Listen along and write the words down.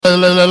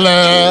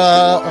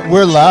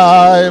We're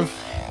live.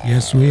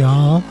 Yes, we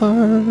are.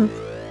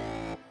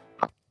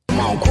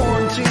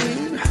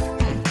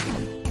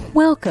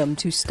 Welcome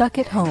to Stuck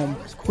at Home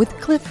with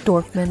Cliff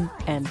Dorfman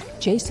and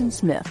Jason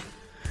Smith.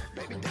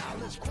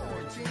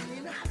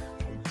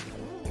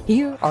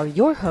 Here are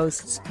your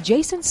hosts,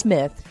 Jason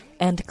Smith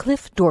and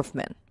Cliff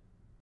Dorfman.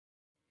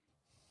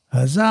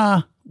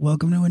 Huzzah!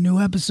 Welcome to a new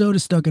episode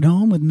of Stuck at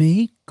Home with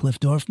me, Cliff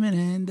Dorfman,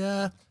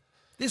 and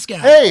this guy.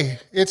 Hey,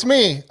 it's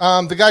me.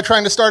 The guy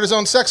trying to start his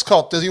own sex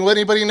cult. Does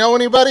anybody know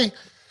anybody?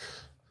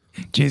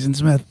 Jason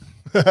Smith.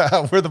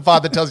 We're the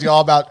pod that tells you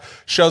all about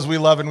shows we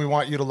love and we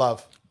want you to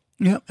love.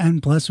 Yep,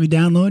 and plus we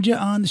download you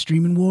on the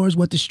streaming wars,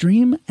 what to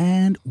stream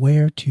and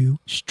where to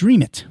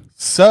stream it.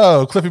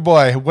 So, Cliffy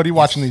boy, what are you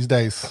watching these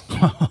days?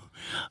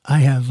 I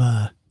have,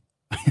 I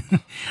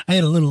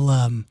had a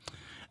little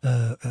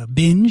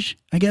binge,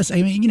 I guess.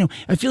 I mean,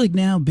 I feel like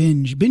now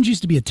binge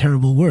used to be a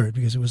terrible word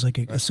because it was like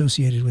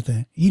associated with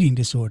an eating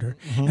disorder,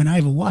 and I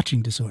have a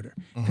watching disorder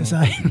because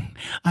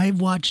I've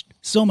watched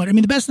so much. I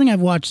mean, the best thing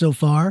I've watched so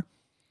far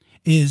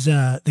is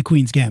The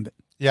Queen's Gambit.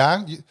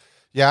 Yeah,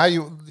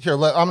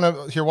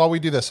 while we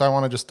do this, I'm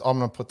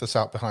gonna put this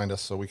out behind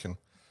us so we can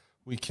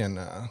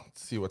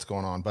see what's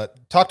going on.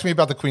 But talk to me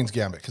about The Queen's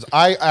Gambit, because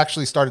I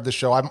actually started the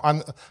show.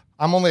 I'm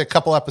only a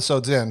couple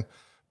episodes in,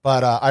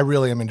 but I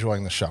really am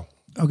enjoying the show.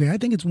 Okay, I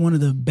think it's one of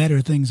the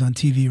better things on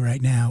TV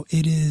right now.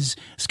 It is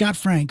Scott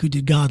Frank who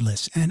did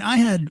Godless, and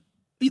I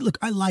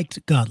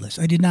liked Godless.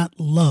 I did not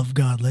love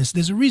Godless.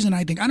 There's a reason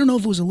I don't know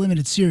if it was a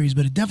limited series,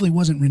 but it definitely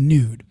wasn't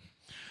renewed.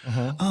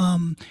 It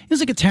was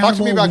like a town. Talk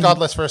to me about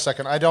Godless for a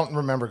second. I don't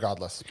remember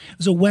Godless. It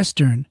was a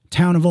Western,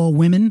 Town of All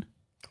Women.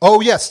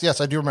 Oh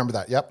yes, I do remember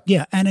that. Yep.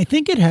 Yeah, and I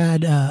think it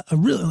had a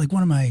really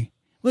one of my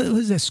what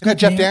was that? It had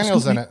Jeff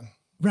Daniels in it,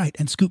 right?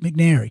 And Scoot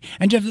McNairy.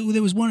 And Jeff,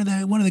 there was one of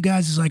the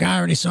guys is like, I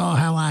already saw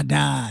how I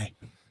die.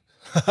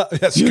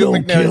 Yeah, you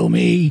don't kill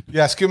me.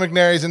 Yeah, Scoot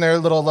McNairy's in there.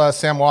 Little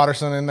Sam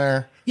Waterston in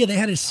there. Yeah, they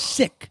had a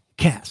sick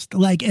cast,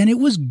 and it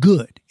was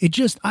good. It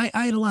just, I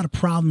had a lot of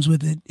problems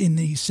with it in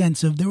the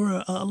sense of there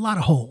were a lot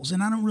of holes,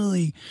 and I don't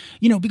really,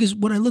 because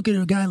when I look at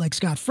a guy like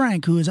Scott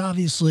Frank, who is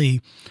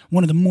obviously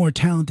one of the more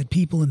talented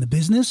people in the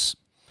business,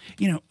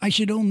 I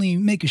should only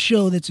make a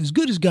show that's as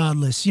good as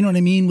Godless, you know what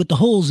I mean, with the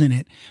holes in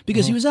it,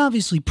 because he was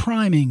obviously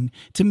priming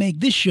to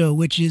make this show,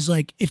 which is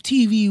like, if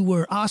TV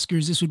were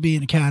Oscars, this would be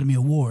an Academy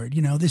Award.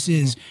 This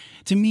is,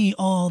 to me,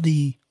 all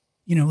the,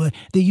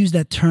 they use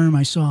that term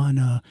I saw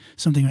on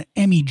something like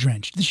Emmy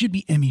drenched. This should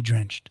be Emmy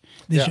drenched.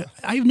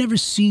 I've never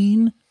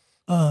seen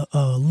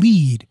a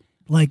lead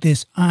like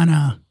this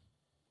on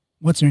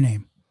what's her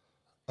name?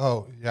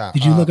 Oh yeah.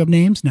 Did you look up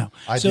names? No.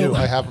 I do.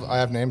 I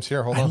have names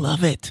here. Hold on. I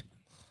love it.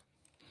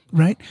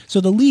 Right. So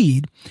the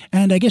lead,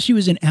 and I guess she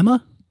was in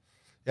Emma.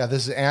 Yeah.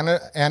 This is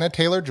Anna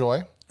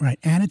Taylor-Joy. Right.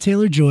 Anna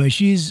Taylor-Joy.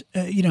 She's,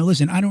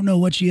 listen, I don't know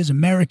what she is,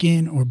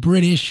 American or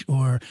British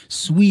or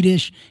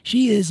Swedish.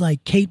 She is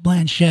like Cate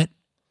Blanchett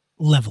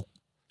level.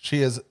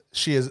 She is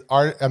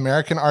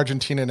American,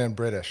 Argentinian, and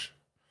British.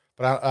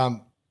 But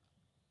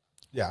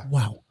yeah.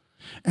 Wow.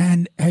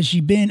 And has she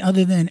been,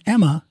 other than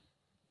Emma,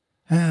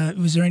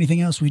 was there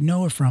anything else we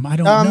know her from? I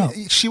don't know.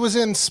 She was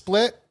in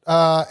Split,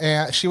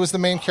 and she was the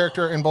main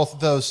character in both of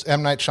those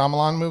M. Night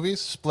Shyamalan movies,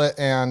 Split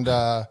and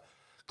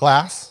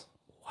Glass.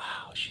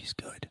 Wow, she's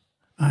good.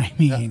 I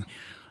mean,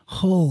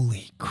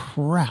 holy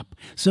crap.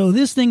 So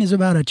this thing is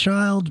about a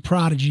child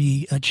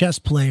prodigy, a chess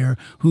player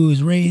who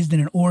is raised in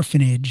an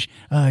orphanage.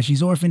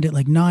 She's orphaned at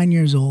like 9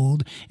 years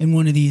old in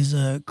one of these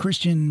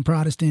Christian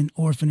Protestant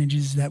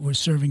orphanages that were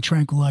serving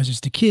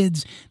tranquilizers to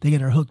kids. They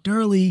get her hooked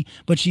early,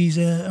 but she's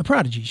a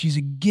prodigy. She's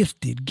a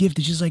gifted.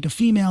 She's like a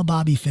female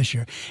Bobby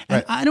Fischer.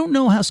 And I don't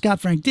know how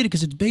Scott Frank did it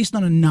because it's based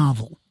on a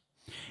novel.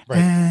 Right.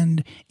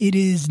 And it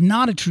is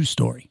not a true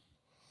story.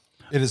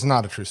 It is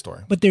not a true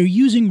story. But they're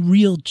using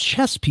real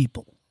chess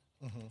people,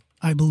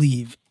 I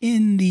believe,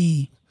 in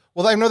the...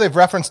 Well, I know they've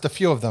referenced a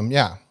few of them,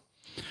 yeah.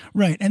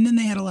 Right, and then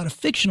they had a lot of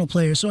fictional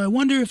players. So I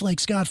wonder if, like,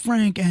 Scott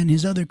Frank and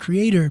his other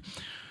creator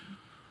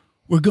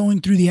were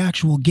going through the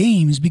actual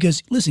games.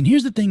 Because, listen,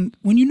 here's the thing.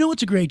 When you know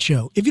it's a great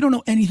show, if you don't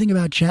know anything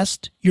about chess,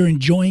 you're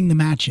enjoying the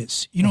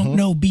matches. You don't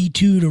know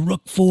B2 to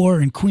Rook 4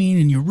 and Queen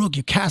and your Rook,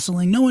 you're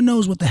castling. No one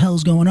knows what the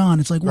hell's going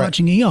on. It's like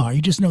watching ER.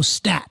 You just know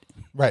stat.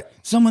 Right.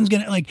 Someone's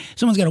got to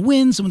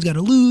win, someone's got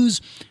to lose.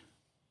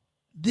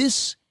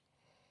 This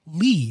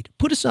lead,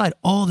 put aside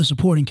all the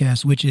supporting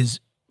cast, which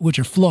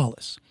are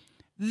flawless.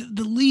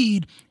 The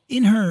lead,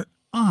 in her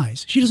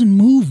eyes, she doesn't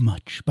move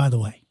much, by the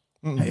way.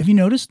 Have you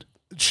noticed?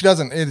 She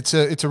doesn't. It's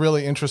a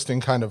really interesting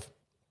kind of,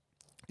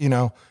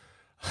 I'm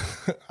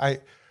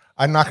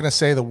not going to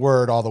say the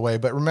word all the way,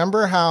 but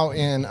remember how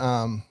in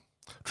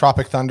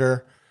Tropic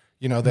Thunder,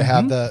 they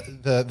have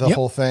the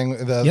whole thing,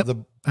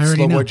 the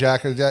slow boy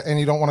Jack, and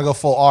you don't want to go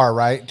full R,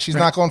 right? She's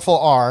not going full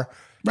R.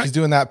 Right. She's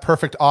doing that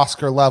perfect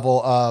Oscar level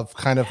of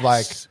kind of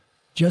like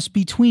just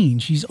between.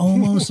 She's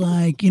almost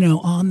like,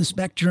 on the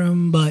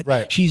spectrum,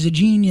 but she's a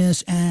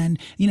genius. And,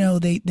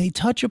 they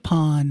touch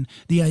upon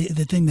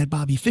the thing that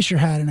Bobby Fischer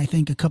had, and I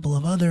think a couple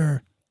of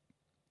other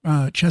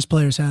chess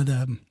players had,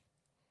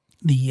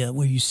 the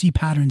where you see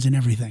patterns in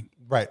everything.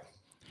 Right.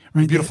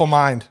 Beautiful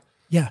Mind.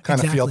 Yeah,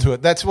 kind of feel to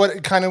it. That's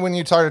what kind of when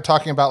you started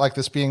talking about like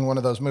this being one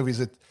of those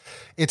movies.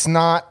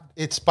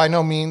 It's by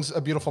no means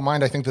A Beautiful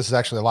Mind. I think this is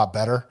actually a lot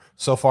better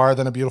so far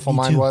than A Beautiful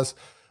Mind was,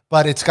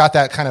 but it's got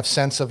that kind of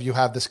sense of you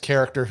have this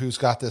character who's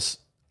got this,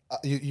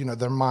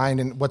 their mind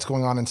and what's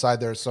going on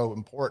inside there is so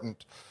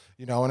important,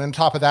 and on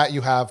top of that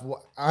you have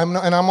I'm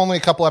only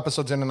a couple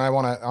episodes in and I'm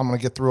going to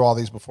get through all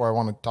these before I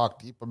want to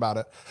talk deep about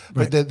it.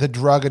 But the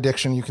drug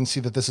addiction, you can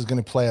see that this is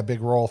going to play a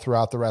big role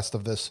throughout the rest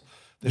of this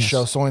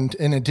show. So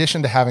in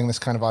addition to having this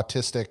kind of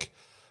autistic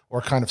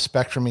or kind of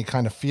spectrum-y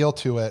kind of feel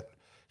to it,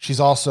 she's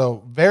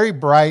also very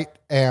bright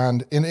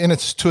and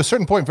it's to a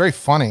certain point very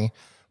funny,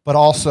 but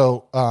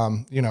also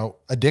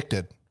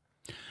addicted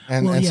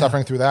and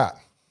suffering through that.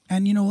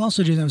 And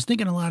also, Jason, I was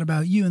thinking a lot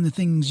about you and the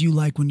things you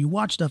like when you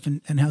watch stuff,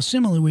 and how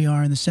similar we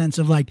are in the sense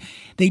of like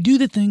they do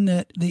the thing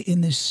that they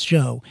in this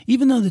show,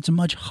 even though it's a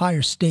much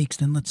higher stakes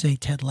than, let's say,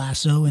 Ted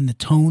Lasso and the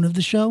tone of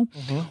the show.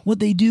 Mm-hmm. What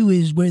they do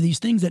is where these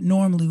things that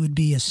normally would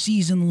be a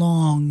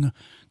season-long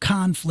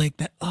conflict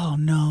that, oh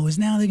no, is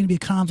now there going to be a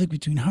conflict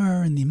between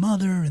her and the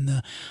mother and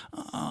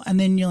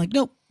then you're like,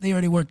 nope, they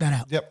already worked that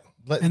out. Yep.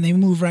 And they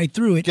move right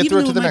through it,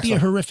 even though it might be a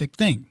horrific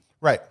thing.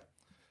 Right.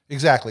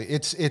 Exactly.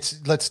 It's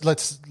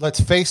let's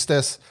face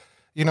this,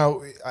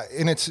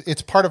 and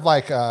it's part of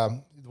like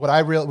when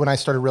I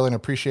started really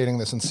appreciating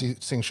this and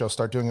seeing shows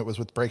start doing it was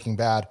with Breaking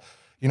Bad.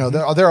 There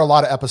are a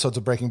lot of episodes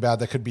of Breaking Bad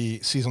that could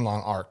be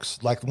season-long arcs.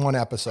 Like one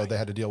episode they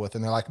had to deal with,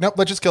 and they're like, nope,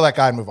 let's just kill that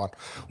guy and move on.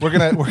 We're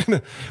not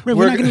going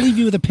to leave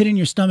you with a pit in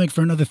your stomach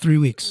for another 3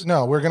 weeks.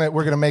 No, we're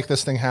gonna make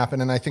this thing happen,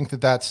 and I think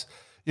that's.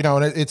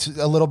 And it's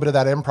a little bit of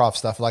that improv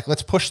stuff. Like,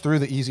 let's push through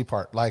the easy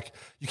part. Like,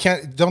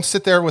 don't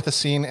sit there with a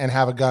scene and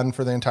have a gun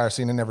for the entire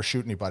scene and never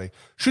shoot anybody.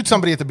 Shoot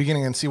somebody at the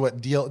beginning and see what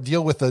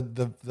deal with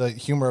the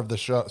humor of the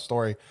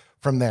story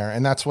from there.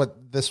 And that's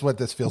what this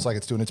feels like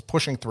it's doing. It's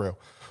pushing through.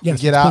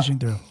 Yes, it's pushing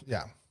through.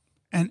 Yeah.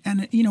 And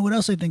what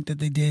else I think that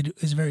they did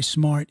is very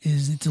smart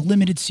is it's a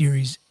limited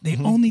series. They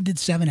only did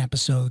 7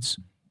 episodes.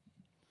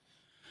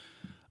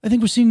 I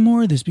think we're seeing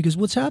more of this because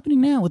what's happening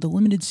now with the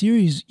limited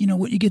series,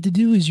 what you get to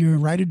do is you're a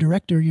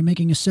writer-director, you're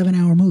making a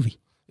 7-hour movie.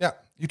 Yeah,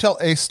 you tell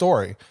a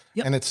story,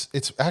 and it's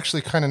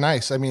actually kind of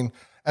nice. I mean,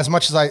 as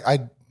much as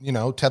I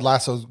Ted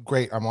Lasso's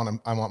great. I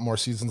want more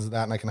seasons of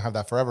that, and I can have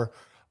that forever.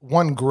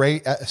 One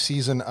great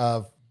season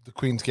of The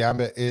Queen's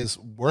Gambit is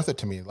worth it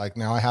to me. Like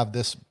now I have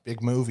this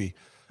big movie.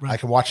 Right. I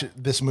can watch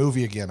this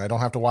movie again. I don't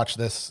have to watch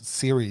this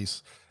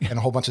series and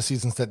a whole bunch of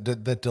seasons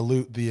that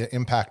dilute the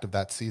impact of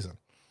that season.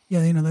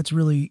 Yeah, that's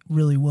really,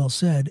 really well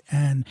said.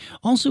 And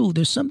also,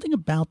 there's something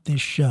about this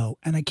show,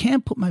 and I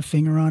can't put my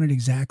finger on it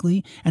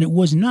exactly, and it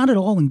was not at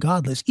all in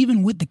Godless,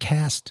 even with the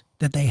cast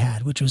that they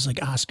had, which was like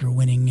Oscar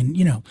winning and,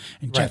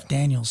 and Jeff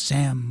Daniels,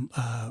 Sam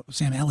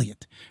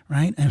Elliott,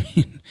 right? I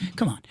mean,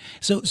 come on.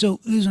 So this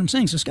is what I'm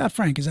saying. So Scott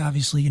Frank is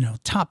obviously,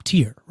 top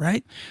tier,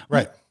 right?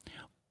 Right.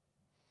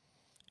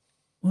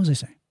 What was I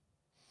saying?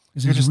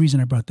 There's a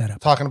reason I brought that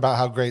up. Talking about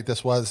how great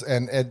this was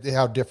and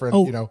how different,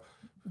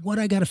 What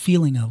I got a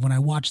feeling of when I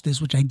watched this,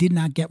 which I did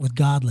not get with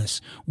Godless,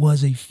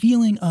 was a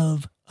feeling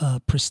of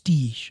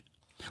prestige.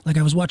 Like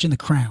I was watching The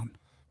Crown.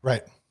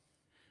 Right.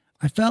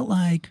 I felt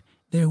like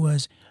there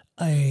was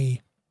a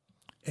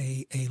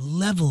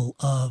level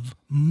of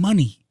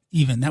money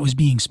even that was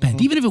being spent.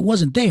 Mm-hmm. Even if it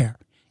wasn't there,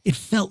 it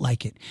felt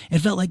like it. It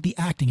felt like the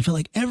acting. It felt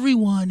like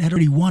everyone had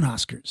already won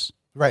Oscars.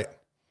 Right.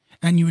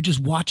 And you were just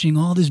watching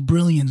all this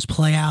brilliance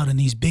play out in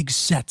these big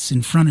sets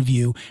in front of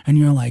you. And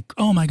you're like,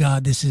 oh my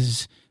God, this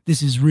is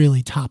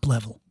really top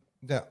level.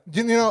 Yeah.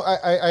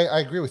 I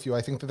agree with you.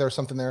 I think that there's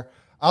something there.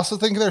 I also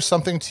think there's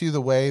something to the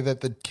way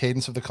that the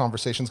cadence of the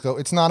conversations go.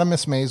 It's not a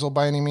Miss Maisel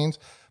by any means,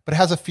 but it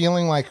has a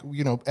feeling like,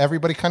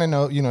 everybody kind of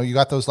know, you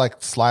got those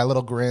like sly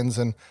little grins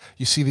and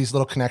you see these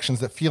little connections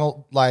that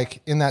feel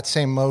like in that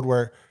same mode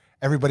where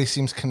everybody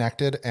seems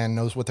connected and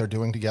knows what they're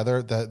doing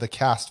together. The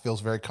cast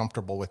feels very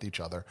comfortable with each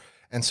other.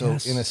 And so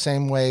in the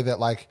same way that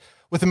like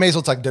with the Maisel,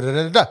 it's like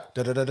da-da-da-da-da,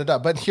 da-da-da-da-da.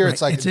 But here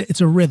it's like... It's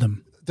a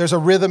rhythm. There's a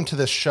rhythm to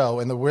this show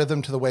and the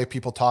rhythm to the way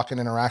people talk and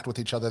interact with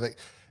each other. That,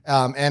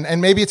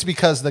 and maybe it's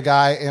because the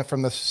guy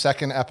from the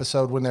second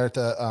episode when they're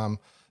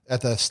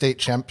at the state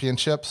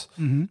championships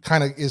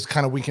kind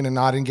of winking and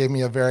nodding, gave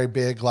me a very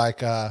big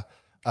like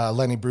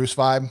Lenny Bruce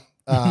vibe.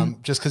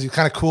 Just because he's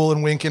kind of cool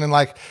and winking and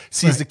like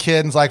sees the kid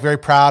and is like very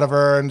proud of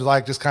her and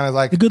like just kind of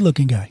like the good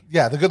looking guy.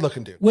 Yeah, the good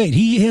looking dude. Wait,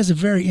 he has a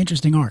very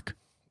interesting arc.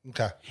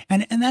 Okay.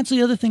 And that's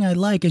the other thing I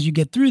like as you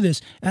get through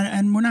this,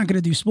 and we're not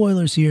going to do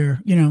spoilers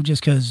here,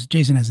 just because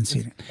Jason hasn't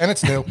seen it. And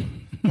it's new.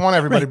 I want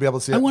everybody to be able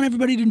to see it. I want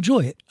everybody to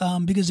enjoy it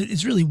because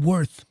it's really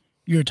worth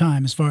your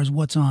time as far as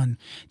what's on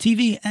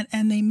TV.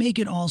 And they make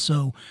it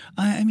also,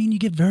 I mean, you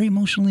get very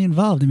emotionally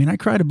involved. I mean, I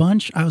cried a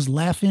bunch. I was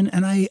laughing,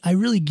 and I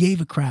really gave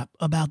a crap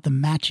about the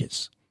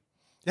matches.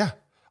 Yeah.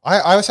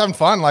 I was having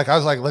fun. Like, I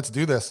was like, let's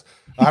do this.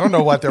 I don't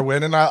know what they're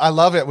winning. I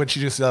love it when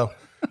she just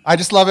I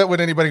just love it when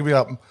anybody can be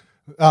up.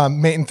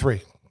 Mate in 3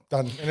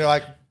 done, and you're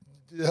like,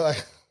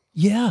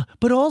 Yeah,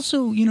 but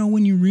also,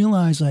 when you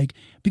realize, like,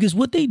 because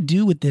what they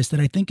do with this that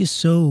I think is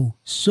so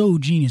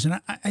genius, and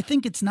I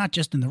think it's not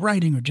just in the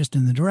writing or just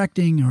in the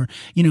directing or,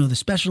 the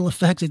special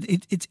effects.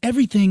 It's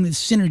everything, the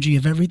synergy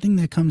of everything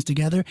that comes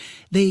together.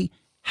 They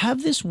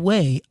have this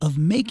way of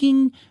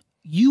making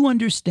you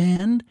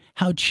understand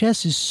how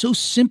chess is so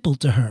simple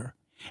to her.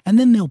 And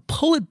then they'll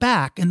pull it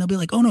back and they'll be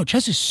like, oh no,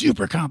 chess is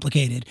super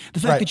complicated. The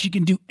fact that she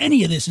can do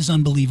any of this is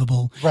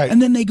unbelievable. Right.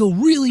 And then they go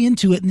really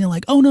into it and they're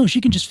like, oh no,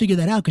 she can just figure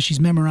that out because she's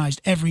memorized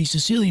every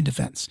Sicilian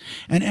defense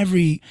and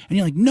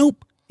you're like,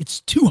 nope, it's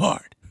too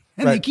hard.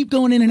 And they keep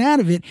going in and out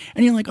of it.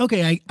 And you're like,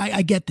 okay,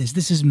 I get this.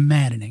 This is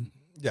maddening.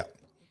 Yeah.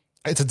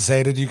 It's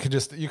insane. And you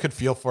could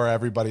feel for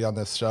everybody on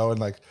this show and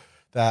like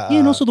that. Yeah.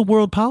 And also the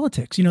world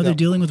politics, they're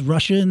dealing with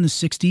Russia in the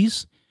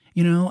 60s.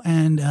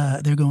 And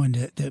they're going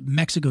to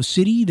Mexico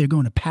City. They're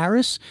going to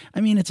Paris. I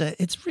mean,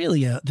 it's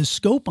really the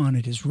scope on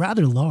it is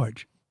rather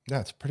large. Yeah,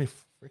 it's pretty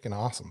freaking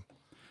awesome.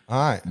 All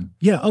right.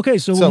 Yeah. Okay.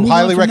 So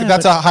highly recommend.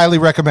 That's a highly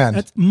recommend.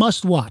 That's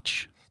must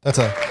watch. That's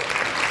a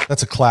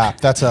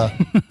clap. That's a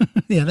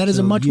yeah. That is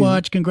a much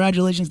watch.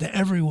 Congratulations to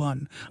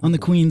everyone on the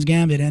Queen's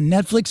Gambit and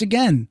Netflix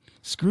again.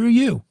 Screw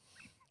you.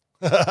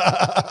 All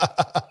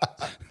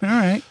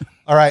right.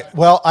 All right.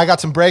 Well, I got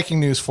some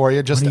breaking news for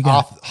you. Just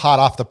hot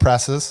off the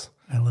presses.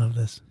 I love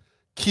this.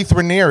 Keith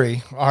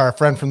Raniere, our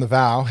friend from The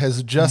Vow,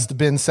 has just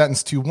been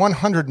sentenced to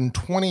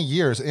 120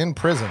 years in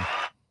prison.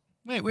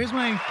 Wait, where's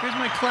my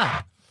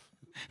clap?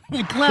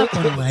 My clap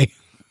went away.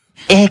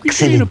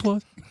 Excellent.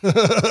 Applause.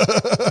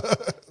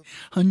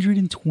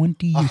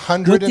 120 years.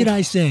 What did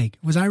I say?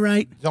 Was I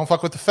right? Don't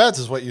fuck with the feds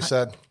is what you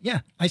said.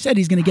 Yeah, I said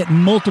he's going to get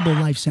multiple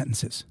life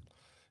sentences.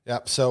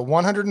 Yep. So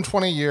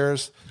 120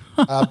 years.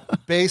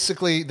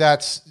 Basically,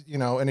 that's,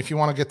 and if you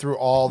want to get through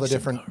all the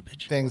different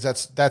things,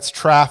 that's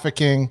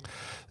trafficking.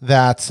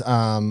 Let's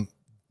Do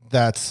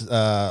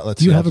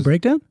see. You have a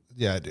breakdown?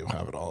 Yeah, I do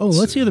have it all.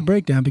 Let's hear the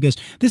breakdown because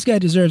this guy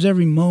deserves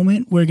every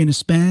moment we're going to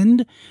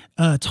spend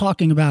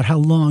talking about how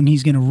long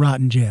he's going to rot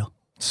in jail.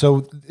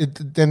 So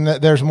then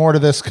there's more to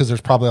this because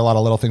there's probably a lot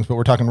of little things, but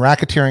we're talking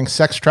racketeering,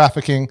 sex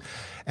trafficking,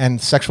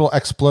 and sexual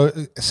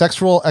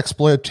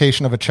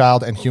exploitation of a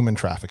child and human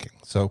trafficking.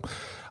 So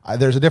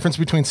there's a difference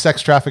between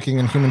sex trafficking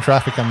and human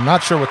trafficking. I'm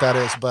not sure what that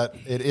is, but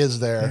it is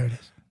there. There it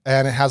is.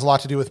 And it has a lot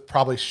to do with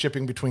probably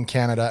shipping between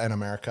Canada and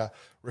America,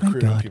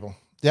 recruiting people.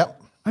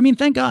 Yep. I mean,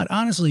 thank God,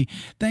 honestly,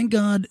 thank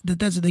God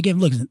that's what they gave.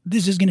 Look,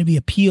 this is going to be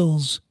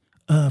appeals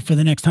for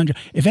the next 100.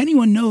 If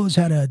anyone knows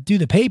how to do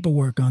the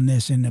paperwork on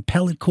this in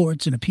appellate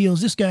courts and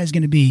appeals, this guy's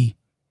going to be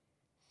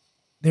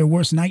their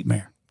worst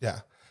nightmare. Yeah.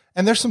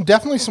 And there's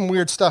definitely some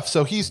weird stuff.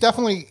 So he's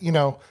definitely,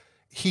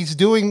 he's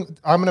doing,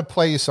 I'm going to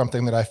play you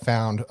something that I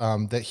found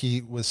that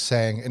he was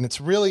saying, and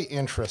it's really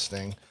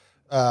interesting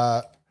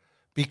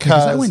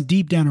because I went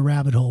deep down a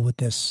rabbit hole with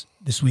this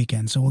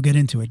weekend, so we'll get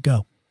into it.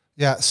 Go.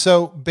 Yeah.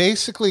 So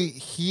basically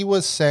he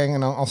was saying,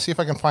 and I'll see if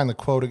I can find the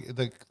quote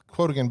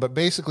again, but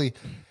basically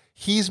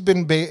his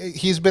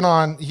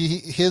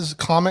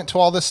comment to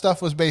all this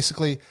stuff was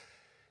basically,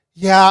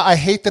 yeah, I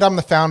hate that I'm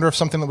the founder of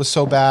something that was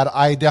so bad.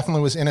 I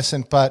definitely was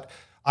innocent, but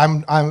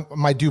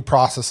my due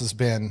process has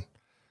been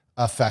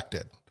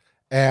affected.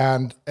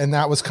 And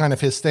that was kind of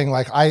his thing.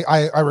 Like,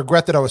 I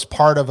regret that I was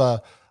part of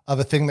a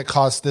thing that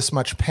caused this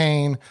much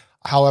pain.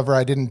 However,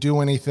 I didn't do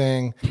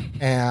anything.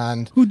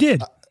 And who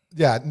did?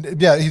 Yeah.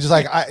 He's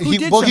like,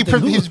 he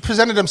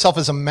presented himself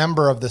as a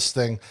member of this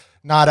thing,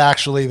 not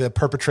actually the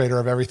perpetrator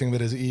of everything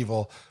that is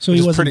evil. So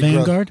he wasn't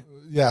Vanguard?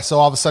 Yeah. So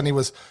all of a sudden he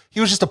was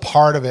just a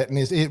part of it. And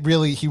he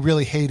really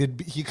hated,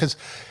 because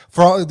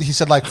he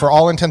said, like, for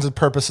all intents and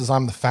purposes,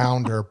 I'm the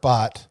founder,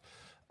 but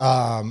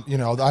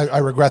I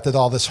regret that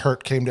all this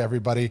hurt came to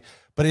everybody.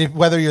 But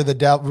whether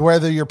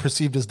you're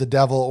perceived as the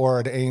devil or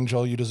an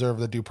angel, you deserve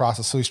the due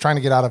process. So he's trying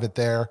to get out of it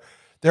there.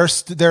 There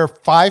are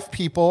 5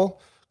 people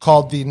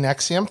called the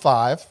NXIVM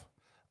 5,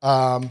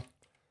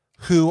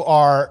 who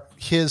are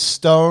his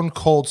stone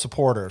cold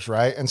supporters,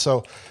 right? And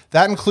so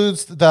that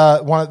includes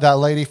that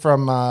lady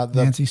from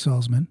Nancy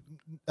Salzman.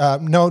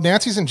 No,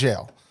 Nancy's in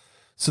jail.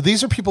 So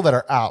these are people that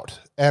are out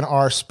and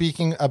are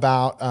speaking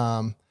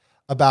about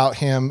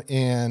him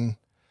in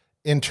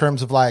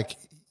terms of like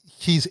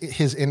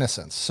his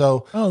innocence.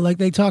 So like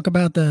they talk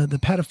about the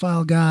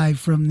pedophile guy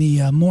from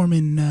the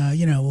Mormon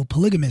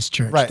polygamist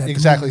church, right?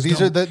 Exactly.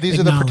 These are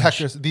the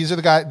protectors. These are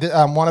the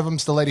guy. One of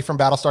them's the lady from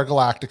Battlestar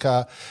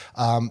Galactica.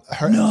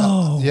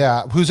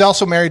 Who's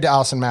also married to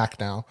Allison Mack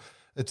now.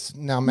 It's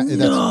now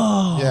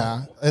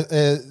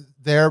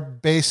they're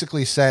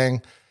basically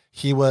saying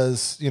he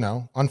was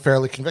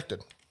unfairly convicted.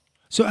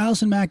 So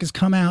Allison Mack has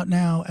come out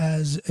now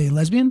as a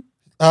lesbian.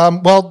 I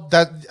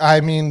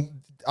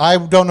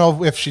don't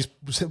know if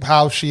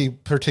how she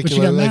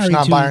particularly, she's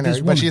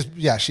non-binary, but she's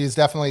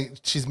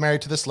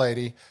married to this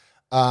lady.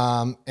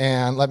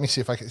 And let me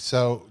see if I can.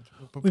 So,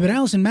 but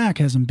Allison Mack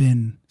hasn't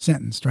been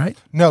sentenced, right?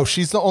 No,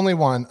 she's the only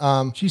one.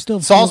 She's still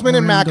Salzman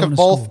and Mack have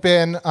both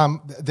been.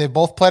 They've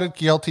both pleaded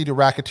guilty to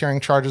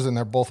racketeering charges, and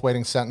they're both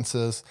waiting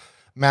sentences.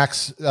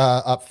 Mack's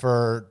up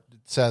for, it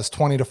says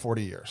 20 to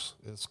 40 years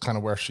is kind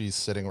of where she's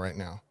sitting right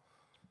now.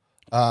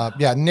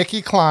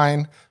 Nikki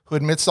Klein, who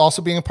admits to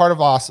also being a part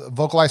of OSS,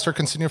 vocalized her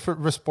concern for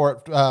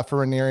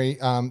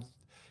Raniere.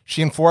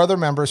 She and 4 other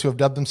members who have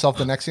dubbed themselves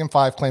the NXIVM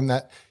 5 claim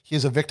that he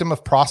is a victim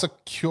of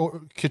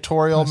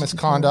prosecutorial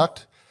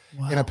misconduct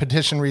in a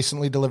petition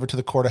recently delivered to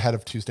the court ahead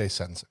of Tuesday's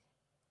sentencing.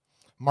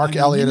 Mark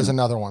Elliott is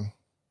another one.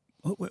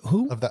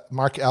 Who? Of that,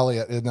 Mark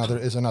Elliott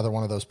is another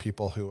one of those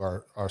people who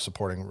are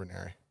supporting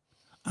Raniere.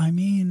 I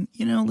mean,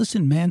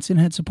 listen, Manson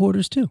had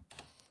supporters too.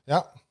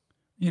 Yeah.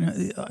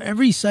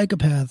 Every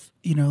psychopath,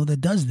 that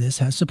does this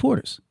has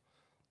supporters.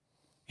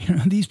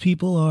 These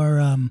people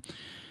are,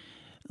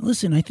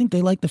 listen, I think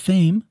they like the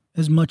fame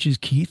as much as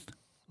Keith.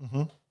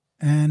 Mm-hmm.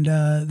 And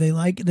they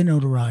like the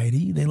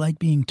notoriety. They like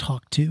being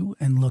talked to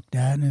and looked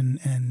at,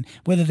 and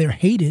whether they're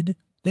hated,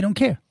 they don't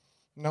care.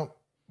 No.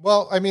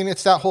 Well, I mean,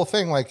 it's that whole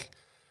thing. Like,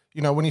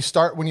 when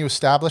you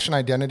establish an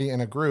identity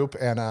in a group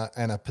and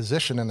a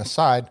position and a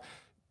side,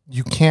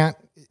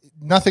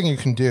 nothing you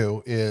can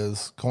do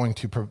is going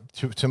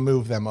to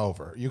move them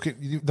over.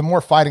 The more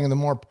fighting and the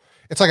more,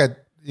 it's like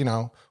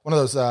one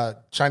of those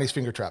Chinese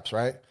finger traps,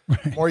 right?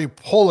 The more you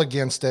pull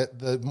against it,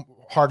 the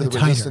harder the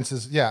resistance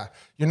is. Yeah.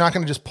 You're not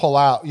going to just pull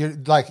out. You're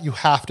like, you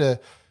have to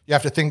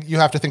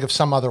think of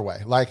some other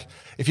way. Like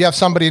if you have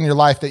somebody in your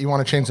life that you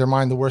want to change their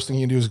mind, the worst thing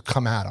you can do is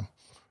come at them.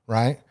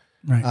 Right.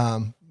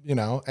 Right.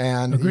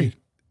 And agreed.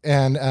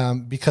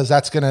 Because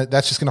that's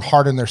just going to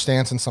harden their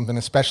stance in something,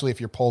 especially if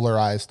you're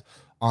polarized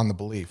on the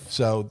belief.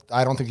 So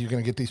I don't think you're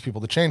going to get these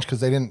people to change because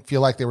they didn't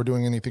feel like they were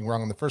doing anything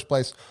wrong in the first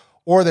place,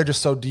 or they're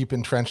just so deep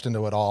entrenched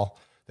into it all,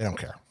 they don't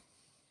care.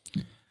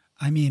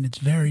 I mean, it's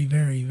very,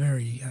 very,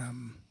 very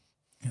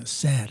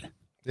sad.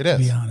 It is.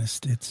 To be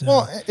honest. It's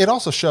well, it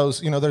also shows,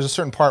 there's a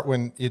certain part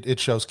when it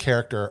shows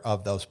character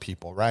of those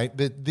people, right?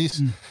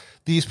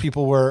 These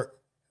people were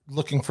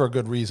looking for a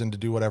good reason to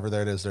do whatever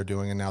it is they're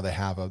doing, and now they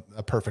have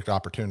a perfect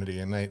opportunity,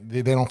 and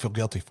they don't feel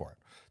guilty for it.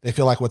 They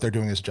feel like what they're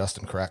doing is just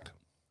and correct.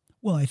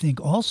 Well, I think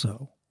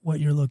also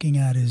what you're looking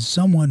at is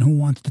someone who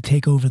wants to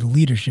take over the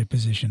leadership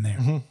position there.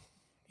 Mm-hmm.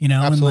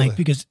 Absolutely. And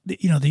because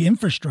the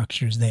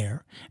infrastructure's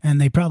there, and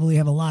they probably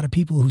have a lot of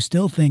people who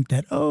still think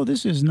that,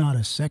 this is not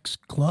a sex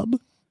club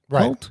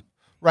cult.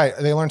 Right.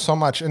 They learn so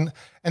much, and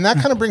that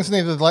kind of brings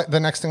me to the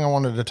next thing I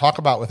wanted to talk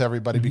about with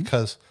everybody, mm-hmm.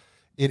 because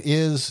it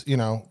is,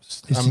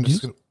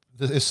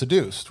 is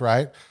Seduced,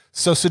 right?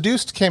 So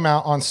Seduced came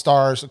out on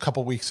Starz a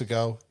couple weeks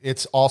ago.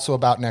 It's also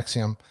about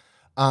NXIVM.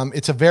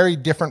 It's a very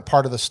different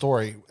part of the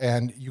story,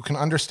 and you can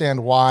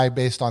understand why,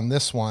 based on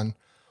this one,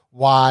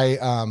 why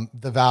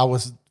the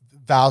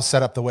Vow's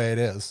set up the way it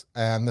is,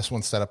 and this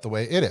one's set up the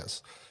way it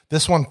is.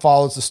 This one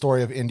follows the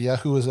story of India,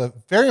 who is a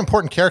very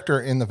important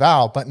character in the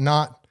Vow, but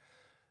not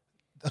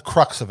the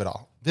crux of it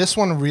all. This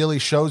one really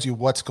shows you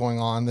what's going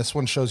on. This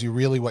one shows you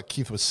really what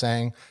Keith was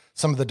saying,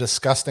 some of the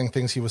disgusting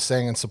things he was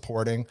saying and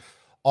supporting.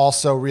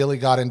 Also really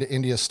got into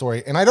India's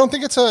story. And I don't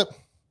think it's a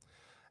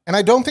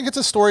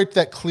story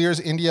that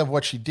clears India of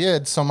what she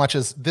did so much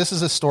as this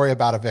is a story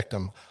about a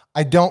victim.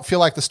 I don't feel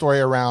like the story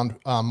around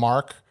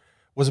Mark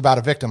was about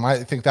a victim.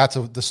 I think that's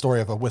the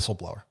story of a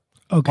whistleblower.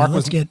 Okay,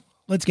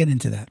 let's get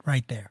into that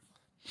right there.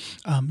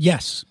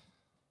 Yes,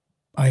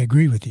 I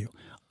agree with you.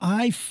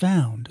 I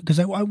found, because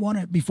I want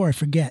to, before I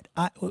forget,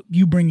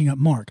 you bringing up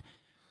Mark,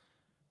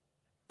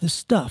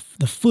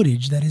 the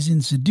footage that is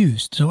in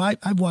Seduced. So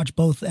I've watched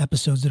both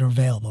episodes that are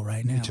available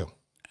right now. Me too.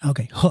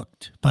 Okay,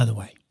 Hooked, by the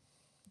way.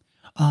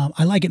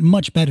 I like it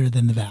much better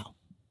than The Vow.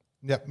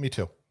 Yep, me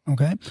too.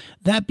 Okay.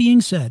 That being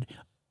said,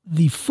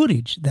 the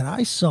footage that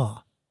I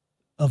saw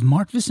of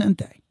Mark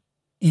Vicente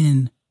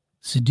in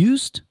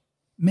Seduced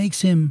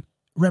makes him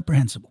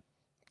reprehensible.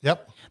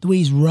 Yep. The way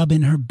he's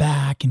rubbing her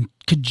back and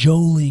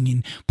cajoling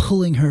and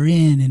pulling her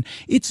in,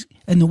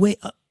 and the way,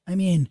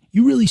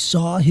 you really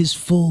saw his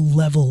full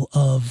level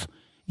of,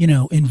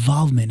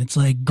 involvement. It's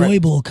like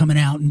Goebel coming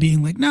out and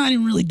being like, no, I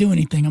didn't really do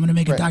anything. I'm going to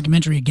make a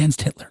documentary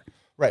against Hitler.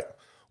 Right.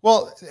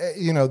 Well,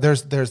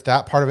 there's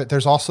that part of it.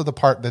 There's also the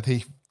part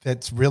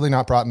that's really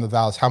not brought in the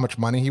Vows, how much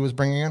money he was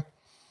bringing in.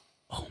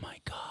 Oh my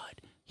God.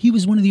 He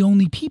was one of the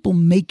only people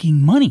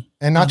making money.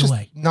 And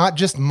not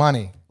just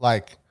money,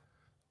 like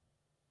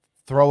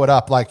throw it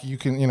up. Like you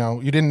can,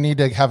 you didn't need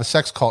to have a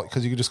sex cult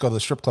because you could just go to the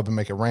strip club and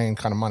make it rain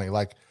kind of money.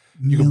 Like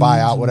you could buy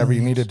out whatever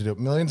you needed to do.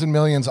 Millions and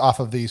millions off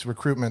of these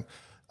recruitment.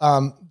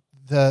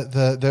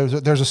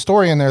 There's a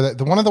story in there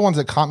that one of the ones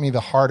that caught me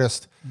the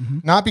hardest, mm-hmm.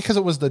 not because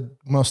it was the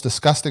most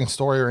disgusting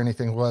story or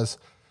anything, was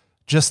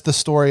just the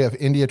story of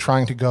India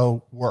trying to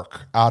go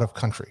work out of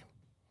country.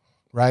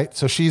 Right.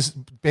 So she's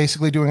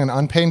basically doing an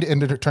unpaid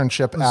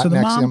internship at So the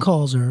NXIVM. mom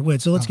calls her.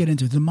 Wait, so let's get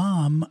into it. The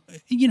mom,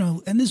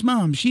 and this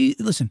mom,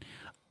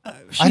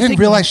 I didn't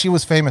realize she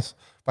was famous,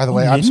 by the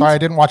way. I'm sorry. I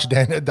didn't watch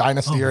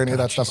Dynasty or any of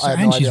that stuff. I had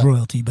no idea. She's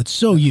royalty, but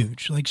so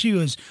huge. Like she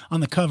was on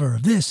the cover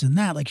of this and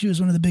that. Like she was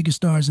one of the biggest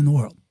stars in the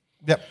world.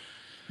 Yep.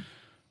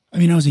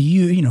 I was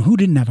who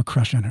didn't have a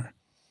crush on her?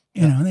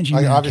 And then she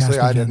obviously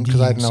I didn't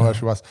because I didn't know who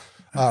she was.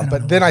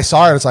 But then I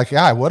saw her. It's like,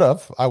 yeah, I would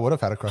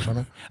have had a crush on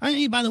her. I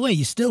mean, by the way,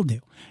 you still do.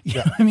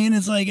 I mean,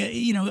 it's like,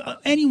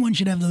 anyone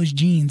should have those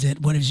genes at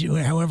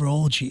however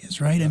old she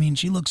is, right? I mean,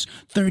 she looks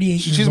 38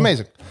 years old. She's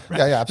amazing. Right?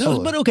 Yeah,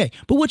 absolutely. But okay.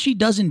 But what she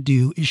doesn't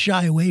do is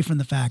shy away from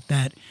the fact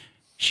that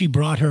she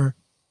brought her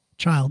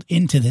child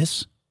into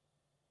this.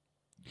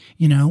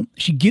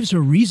 She gives her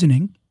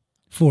reasoning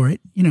for it,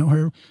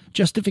 her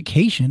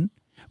justification,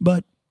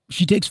 but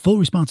she takes full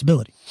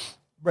responsibility.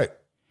 Right.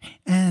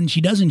 And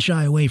she doesn't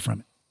shy away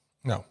from it.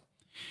 No.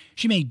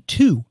 She made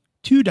two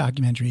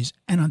documentaries,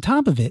 and on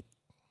top of it,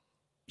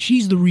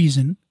 she's the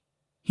reason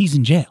he's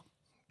in jail.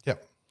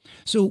 Yep.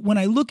 So when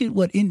I look at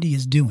what Indy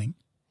is doing,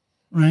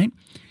 right,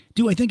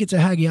 do I think it's a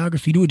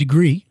hagiography? To a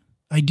degree,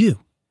 I do.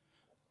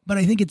 But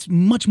I think it's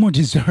much more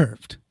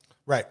deserved.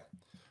 Right.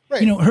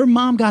 Her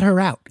mom got her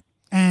out,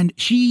 and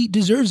she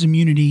deserves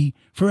immunity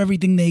for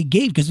everything they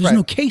gave because there's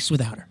no case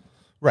without her.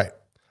 Right.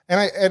 And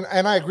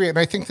I agree. And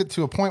I think that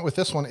to a point with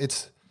this one,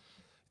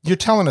 you're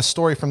telling a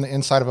story from the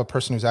inside of a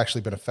person who's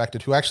actually been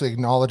affected, who actually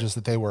acknowledges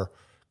that they were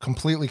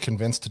completely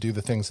convinced to do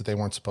the things that they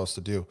weren't supposed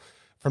to do.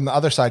 From the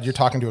other side, you're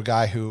talking to a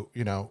guy who,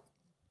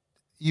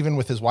 even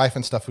with his wife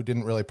and stuff, who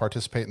didn't really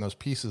participate in those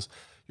pieces.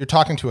 You're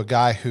talking to a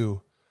guy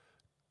who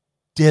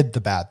did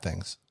the bad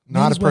things.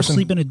 Not a person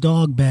sleep in a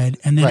dog bed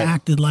and then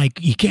acted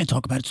like you can't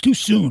talk about it. It's too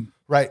soon.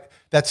 Right.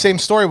 That same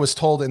story was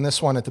told in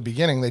this one at the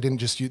beginning. They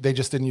just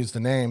didn't use the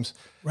names.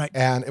 Right.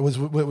 And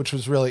which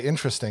was really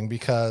interesting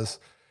because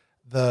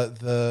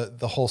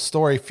the whole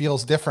story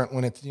feels different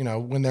when it's,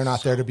 when they're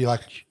not there to be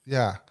like,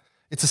 yeah,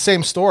 it's the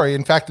same story.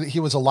 In fact, he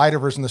was a lighter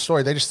version of the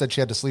story. They just said she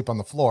had to sleep on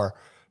the floor.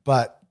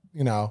 But,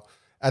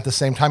 at the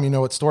same time,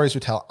 what stories we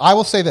tell. I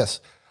will say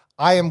this.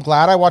 I am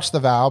glad I watched The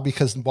Vow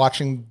because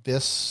watching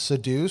this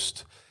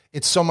Seduced,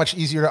 it's so much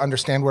easier to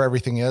understand where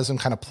everything is and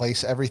kind of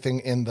place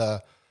everything in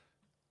the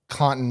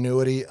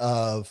continuity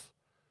of,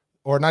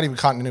 or not even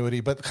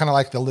continuity, but kind of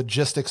like the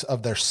logistics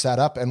of their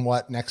setup and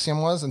what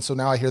NXIVM was. And so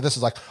now I hear this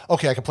is like,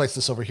 okay, I can place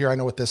this over here. I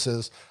know what this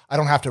is. I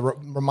don't have to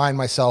remind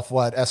myself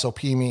what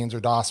SOP means or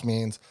DOS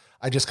means.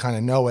 I just kind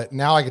of know it.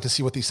 Now I get to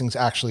see what these things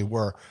actually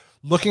were.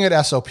 Looking at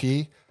SOP,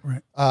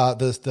 right.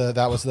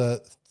 That was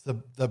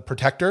the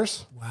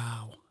protectors.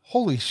 Wow.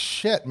 Holy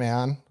shit,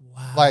 man.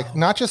 Wow. Like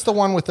not just the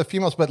one with the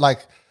females, but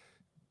like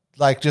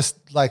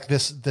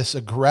this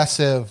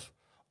aggressive,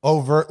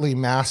 overtly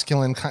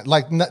masculine kind.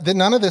 Like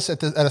none of this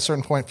at a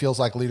certain point feels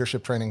like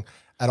leadership training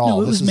at all.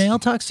 No, it was male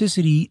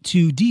toxicity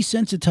to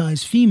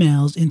desensitize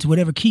females into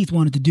whatever Keith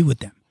wanted to do with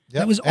them. Yep.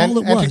 That was all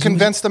it was. And to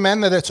convince the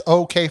men that it's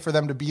okay for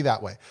them to be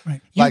that way.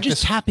 Right. You're like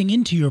just tapping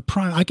into your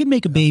prime. I could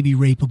make a baby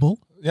rapeable.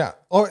 Yeah.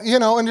 Or,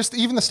 and just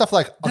even the stuff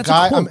like a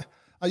guy.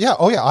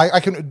 I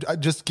can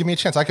just give me a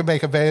chance. I can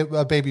make a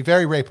baby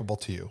very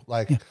rapeable to you.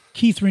 Like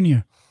Keith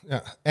Raniere. Yeah.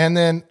 And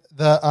then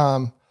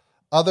the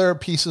other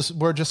pieces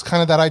were just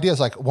kind of that idea.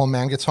 It's like, well,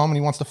 man gets home and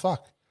he wants to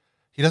fuck.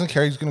 He doesn't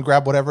care. He's going to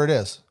grab whatever it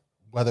is,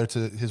 whether it's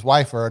his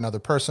wife or another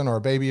person or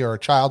a baby or a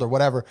child or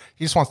whatever.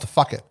 He just wants to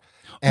fuck it.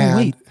 And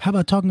wait, how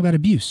about talking about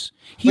abuse?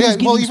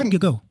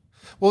 Go.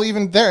 Well,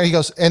 even there he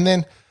goes. And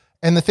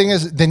the thing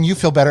is, then you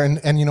feel better.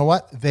 And you know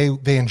what? They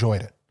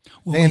enjoyed it.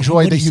 Well, they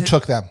enjoyed that you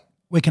took them.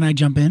 Wait, can I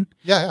jump in?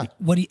 Yeah.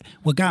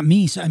 What got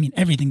me,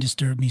 everything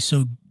disturbed me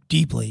so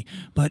deeply,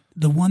 but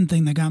the one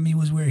thing that got me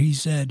was where he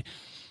said,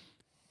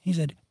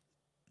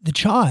 the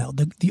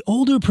child, the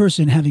older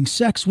person having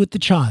sex with the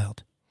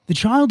child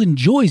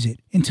enjoys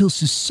it until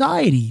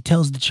society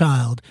tells the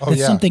child that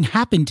something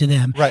happened to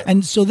them. Right.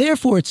 And so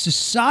therefore it's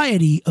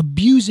society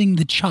abusing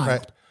the child.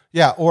 Right.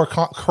 Yeah. Or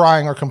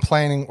crying or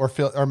complaining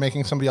or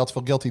making somebody else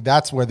feel guilty.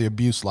 That's where the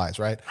abuse lies,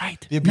 right?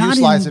 Right. The abuse Not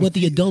lies in what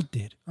the adult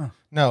did.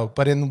 No,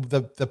 but in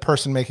the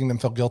person making them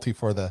feel guilty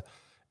for the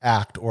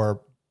act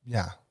or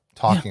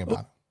talking about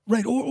it.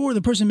 Right. Or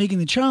the person making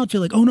the child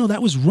feel like, oh no,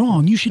 that was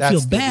wrong. You should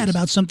feel bad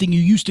about something you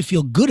used to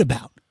feel good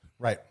about.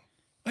 Right.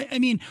 I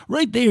mean,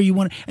 right there you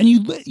want to, and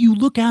you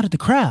look out at the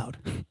crowd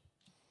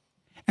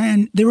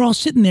and they're all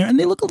sitting there and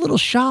they look a little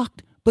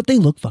shocked, but they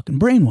look fucking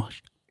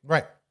brainwashed.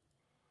 Right.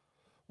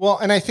 Well,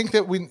 and I think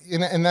that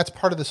and that's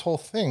part of this whole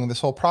thing,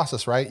 this whole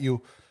process, right?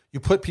 You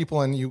put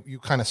people in, you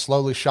kind of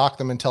slowly shock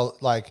them until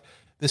like,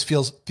 this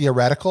feels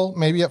theoretical.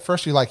 Maybe at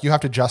first you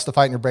have to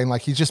justify it in your brain.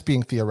 Like he's just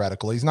being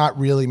theoretical. He's not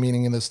really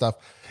meaning in this stuff.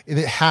 It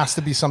has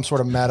to be some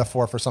sort of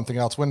metaphor for something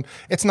else when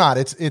it's not,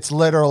 it's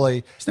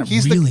literally,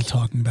 he's really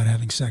talking about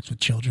having sex with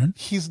children.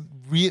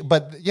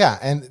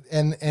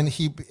 And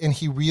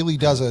he really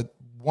does a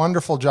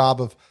wonderful job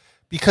of,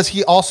 because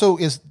he also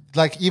is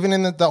like, even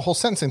in the whole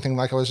sentencing thing,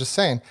 like I was just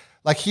saying,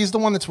 like he's the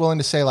one that's willing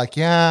to say like,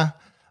 yeah,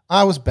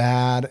 I was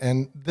bad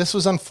and this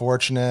was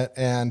unfortunate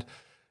and,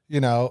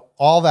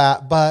 all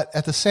that, but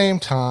at the same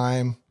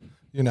time,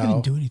 I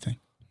didn't do anything.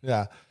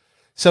 Yeah.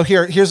 So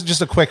here's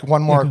just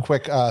one more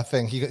quick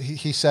thing.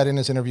 He said in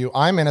his interview,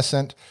 "I'm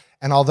innocent,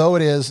 and although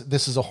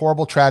this is a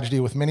horrible tragedy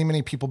with many,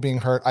 many people being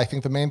hurt, I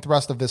think the main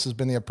thrust of this has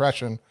been the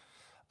oppression,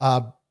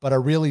 but a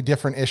really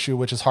different issue,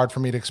 which is hard for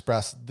me to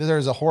express. There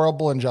is a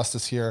horrible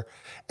injustice here,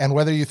 and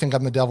whether you think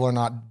I'm the devil or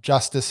not,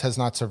 justice has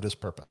not served its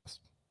purpose."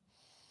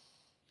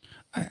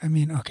 I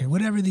mean, okay,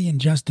 whatever the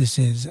injustice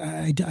is,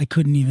 I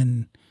couldn't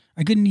even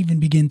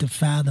begin to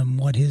fathom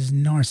what his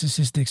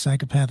narcissistic,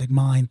 psychopathic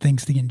mind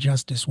thinks the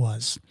injustice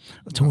was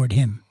toward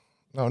him.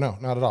 No,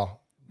 not at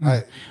all.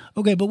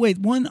 Okay, but wait,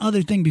 one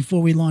other thing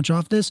before we launch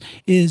off this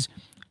is,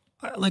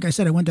 like I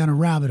said, I went down a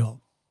rabbit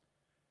hole.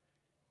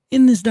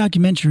 In this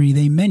documentary,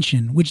 they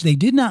mention, which they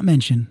did not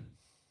mention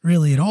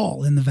really at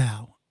all in The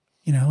Vow,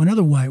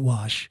 another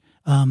whitewash.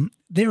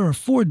 There are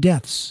 4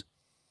 deaths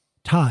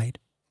tied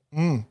to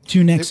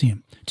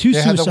NXIVM. 2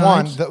 they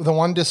suicides. Had the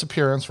one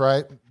disappearance,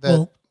 right?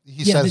 That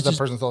he says the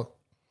person's. Go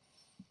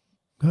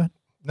ahead.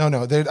 No.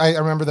 I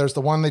remember there's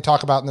the one they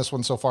talk about in this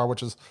one so far,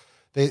 which is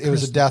it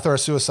was a death or a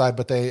suicide,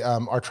 but they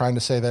are trying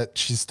to say that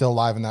she's still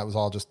alive and that was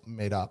all just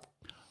made up.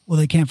 Well,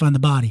 they can't find the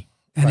body.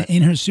 And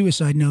in her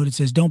suicide note, it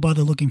says, "Don't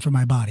bother looking for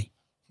my body."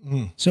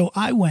 So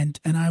I went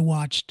and I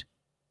watched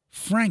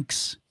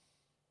the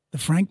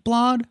Frank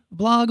blog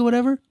or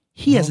whatever.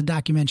 He has a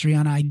documentary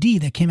on ID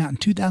that came out in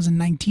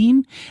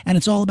 2019, and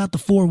it's all about the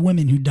 4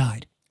 women who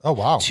died. Oh,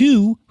 wow.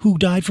 2 who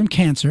died from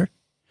cancer,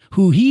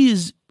 who he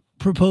is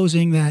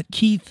proposing that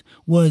Keith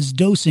was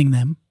dosing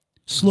them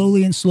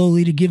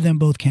slowly to give them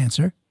both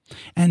cancer.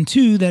 And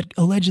 2 that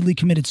allegedly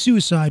committed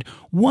suicide.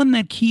 1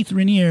 that Keith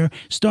Raniere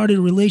started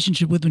a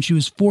relationship with when she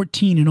was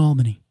 14 in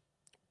Albany.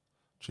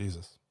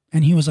 Jesus.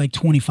 And he was like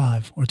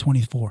 25 or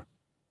 24.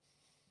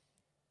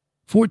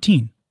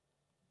 14.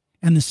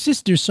 And the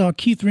sister saw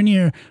Keith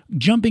Raniere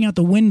jumping out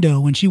the window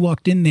when she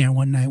walked in there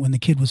one night when the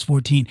kid was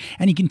 14.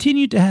 And he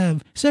continued to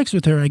have sex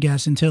with her, I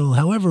guess, until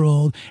however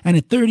old. And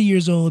at 30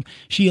 years old,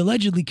 she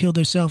allegedly killed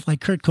herself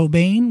like Kurt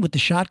Cobain with the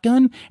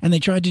shotgun. And they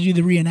tried to do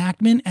the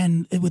reenactment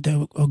and with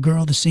a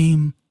girl the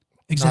same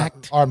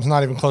exact. Arms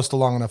not even close to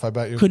long enough, I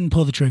bet you. Couldn't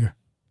pull the trigger.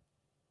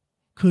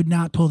 Could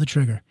not pull the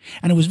trigger.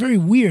 And it was very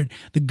weird.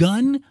 The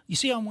gun, you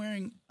see I'm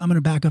going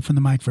to back up from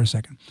the mic for a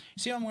second.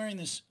 You see I'm wearing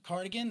this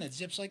cardigan that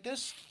zips like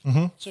this?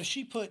 Mm-hmm. So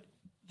she put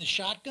the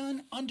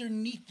shotgun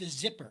underneath the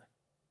zipper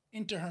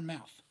into her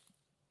mouth.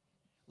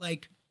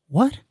 Like,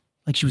 what?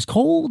 Like she was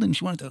cold and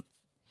she wanted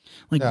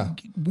to,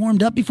 get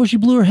warmed up before she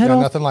blew her head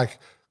off? Nothing like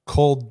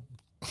cold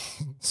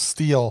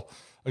steel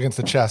against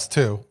the chest,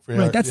 too.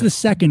 Right, that's the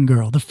second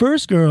girl. The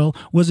first girl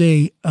was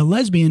a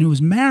lesbian who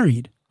was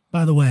married,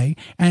 by the way,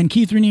 and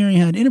Keith Raniere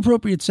had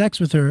inappropriate sex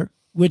with her,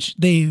 which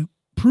they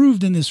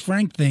proved in this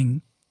Frank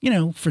thing,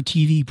 for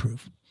TV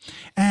proof,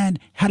 and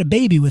had a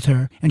baby with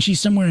her, and she's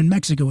somewhere in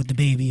Mexico with the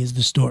baby is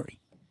the story,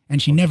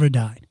 and she never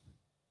died.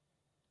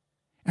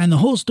 And the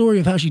whole story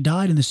of how she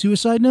died in the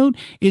suicide note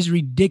is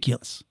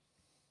ridiculous.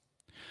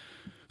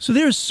 So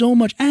there's so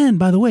much, and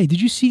by the way,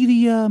 did you see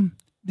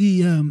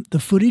the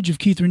footage of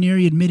Keith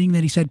Raniere admitting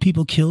that he's had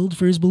people killed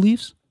for his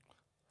beliefs?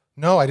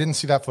 No, I didn't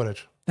see that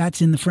footage.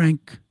 That's in the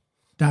Frank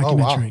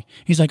documentary. Oh,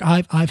 wow. He's like,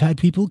 I've had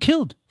people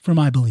killed for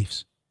my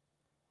beliefs.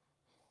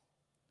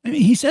 I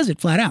mean, he says it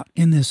flat out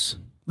in this,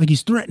 like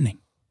he's threatening.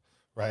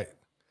 Right.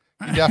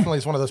 He definitely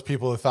is one of those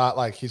people who thought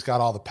like he's got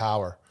all the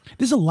power.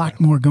 There's a lot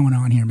more going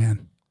on here,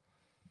 man.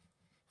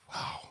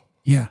 Wow.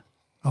 Yeah.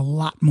 A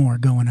lot more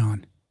going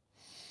on.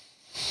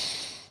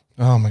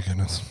 Oh my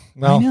goodness.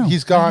 Well,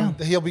 he's gone.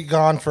 He'll be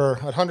gone for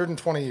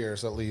 120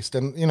 years at least.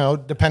 And,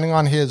 depending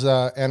on his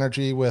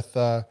energy with,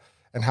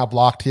 and how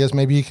blocked he is,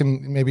 maybe he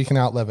can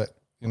outlive it.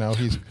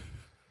 He's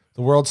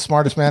the world's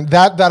smartest man.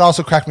 That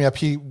also cracked me up.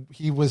 He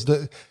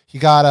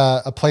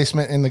got a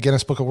placement in the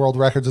Guinness Book of World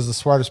Records as the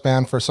smartest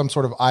man for some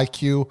sort of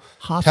IQ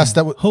test.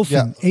 Hoefin,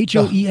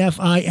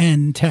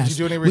 Hoefin test. Did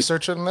you do any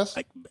research on this?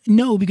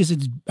 No, because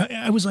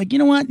I was like, you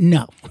know what?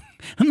 No,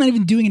 I'm not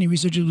even doing any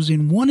research. It was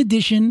in one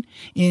edition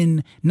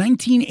in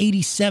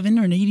 1987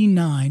 or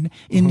 89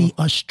 in the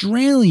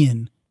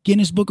Australian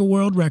Guinness Book of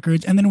World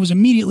Records, and then it was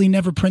immediately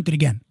never printed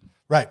again.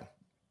 Right.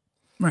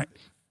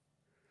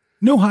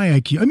 No high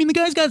IQ. I mean, the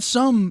guy's got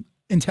some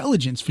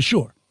intelligence for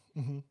sure.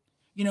 Mm-hmm.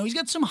 He's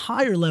got some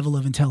higher level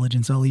of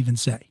intelligence, I'll even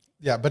say.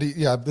 Yeah, but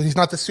he's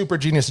not the super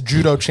genius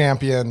judo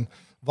champion,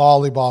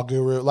 volleyball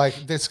guru. Like,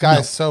 this guy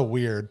is so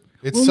weird.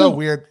 It's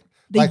weird.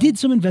 They did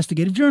some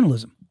investigative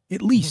journalism,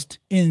 at least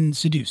in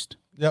Seduced.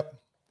 Yep.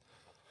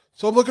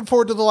 So I'm looking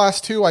forward to the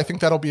last 2. I think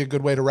that'll be a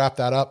good way to wrap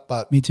that up.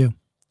 But me too.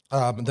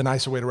 The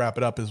nicer way to wrap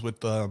it up is with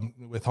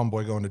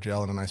Homeboy going to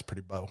jail and a nice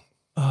pretty bow.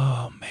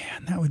 Oh,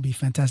 man, that would be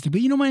fantastic.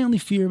 But my only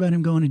fear about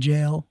him going to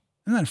jail,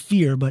 not a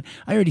fear, but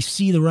I already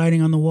see the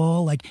writing on the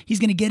wall. Like, he's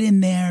going to get in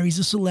there, he's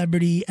a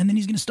celebrity, and then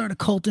he's going to start a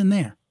cult in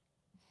there.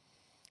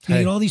 He's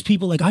get all these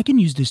people like, I can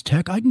use this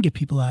tech, I can get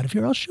people out of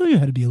here, I'll show you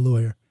how to be a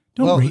lawyer.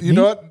 Don't rape me. You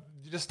know what?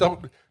 You just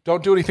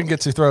don't do anything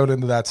gets you thrown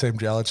into that same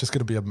jail. It's just going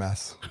to be a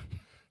mess.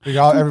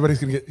 Everybody's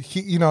going to get,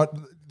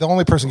 the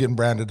only person getting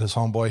branded is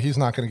Homeboy. He's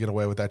not going to get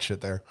away with that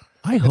shit there.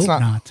 I hope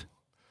not.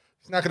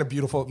 He's not going to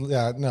beautiful.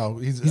 Yeah, no.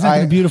 He's not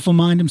going to beautiful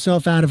mind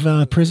himself out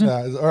of prison.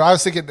 Yeah, or I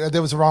was thinking there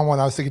was the wrong one.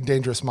 I was thinking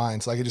Dangerous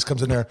Minds. Like, he just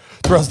comes in there,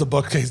 throws the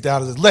bookcase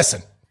down, and says,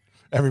 "Listen,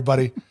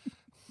 everybody."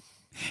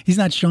 He's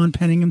not Sean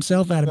Penning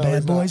himself out of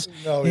Bad Boys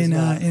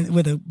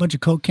with a bunch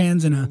of Coke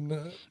cans and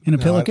a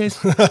pillowcase.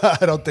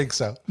 I don't think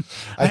so.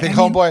 I think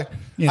Homeboy.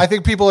 Yeah. I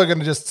think people are going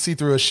to just see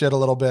through his shit a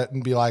little bit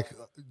and be like,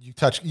 you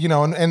touch,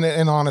 and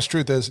the honest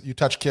truth is you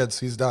touch kids,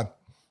 he's done.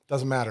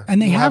 Doesn't matter.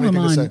 And they have him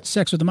on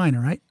Sex with a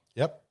Minor, right?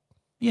 Yep.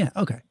 Yeah.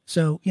 Okay.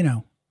 So,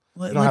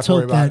 let's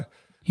hope that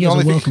he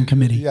has a welcome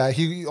committee. Yeah.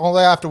 He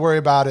only have to worry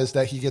about is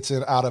that he gets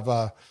out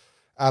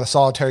of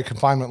solitary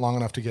confinement long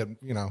enough to get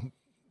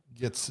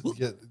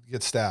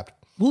stabbed.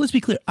 Well, let's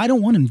be clear. I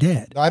don't want him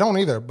dead. I don't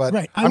either, but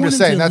right. I'm just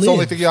saying that's the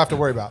only thing you have to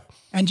worry about.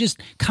 And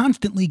just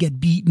constantly get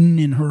beaten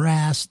and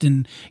harassed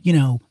and,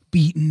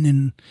 beaten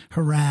and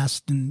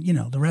harassed and,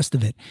 the rest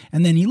of it.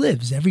 And then he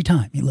lives every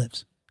time he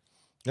lives.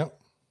 Yep.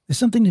 There's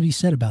something to be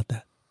said about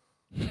that.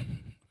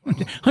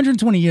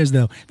 120 years,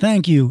 though.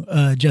 Thank you,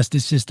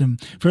 justice system,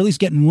 for at least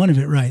getting one of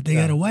it right. They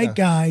got a white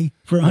guy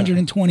for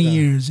 120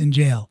 years in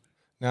jail.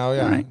 Now,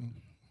 yeah. Right.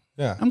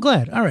 Yeah. I'm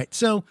glad. All right.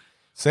 So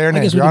say her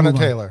name, Breonna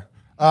Taylor.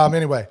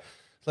 Anyway,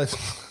 let's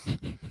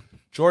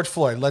George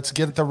Floyd. Let's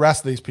get the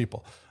rest of these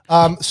people.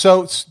 I'm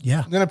going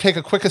to take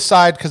a quick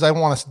aside because I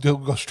want us to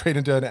go straight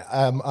into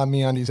a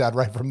MeUndies ad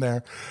right from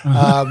there.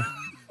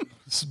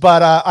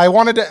 But I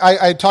wanted to,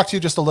 I talked to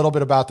you just a little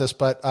bit about this,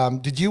 but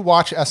did you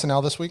watch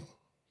SNL this week?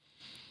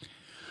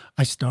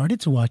 I started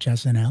to watch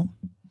SNL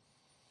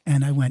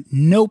and I went,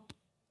 nope.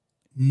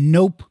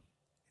 I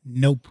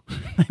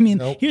mean,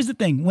 Here's the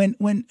thing.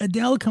 When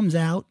Adele comes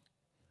out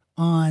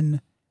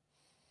on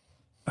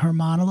her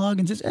monologue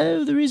and says,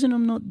 oh, the reason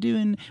I'm not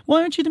doing,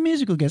 why aren't you the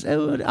musical guest?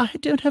 Oh, I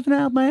don't have an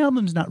album. My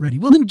album's not ready.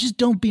 Well, then just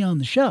don't be on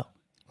the show.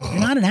 You're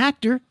not an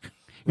actor.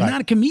 You're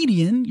not a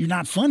comedian. You're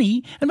not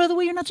funny. And by the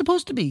way, you're not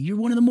supposed to be. You're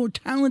one of the more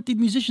talented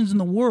musicians in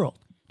the world.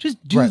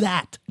 Just do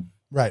that.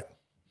 Right.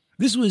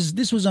 This was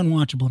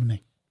unwatchable to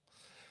me.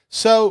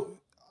 So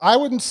I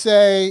wouldn't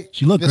say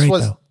she looked this great,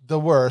 was though. The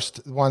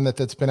worst one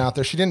that's been out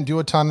there. She didn't do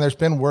a ton. There's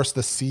been worse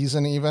this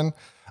season even.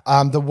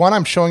 The one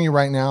I'm showing you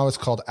right now is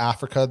called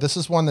Africa. This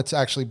is one that's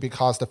actually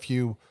caused a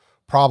few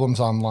problems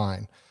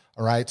online.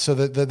 All right. So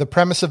the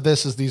premise of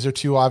this is these are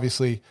two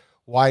obviously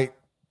white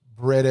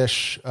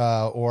British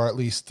or at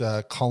least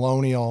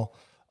colonial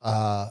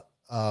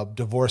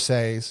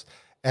divorcees,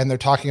 and they're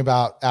talking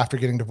about after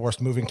getting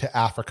divorced moving to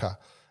Africa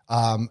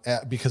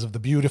because of the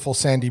beautiful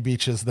sandy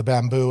beaches, the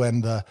bamboo,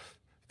 and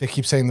they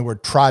keep saying the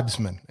word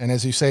tribesmen. And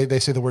as you say, they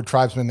say the word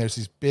tribesmen. There's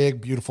these big,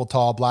 beautiful,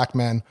 tall black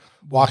men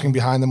walking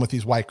behind them with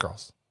these white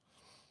girls.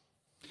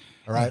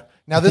 All right.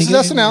 Now this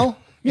is SNL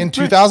in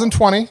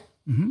 2020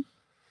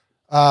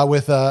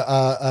 with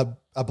a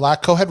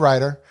black co-head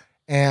writer.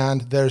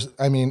 And there's,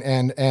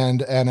 and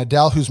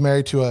Adele, who's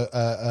married to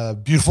a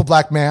beautiful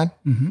black man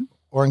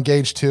or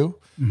engaged to.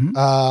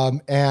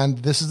 And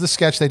this is the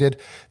sketch they did.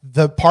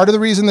 The part of the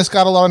reason this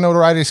got a lot of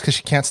notoriety is because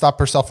she can't stop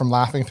herself from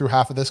laughing through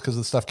half of this because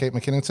of the stuff Kate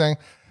McKinnon's saying.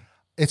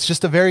 It's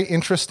just a very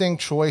interesting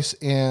choice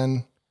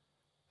in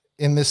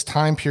this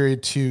time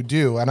period to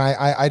do. And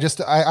I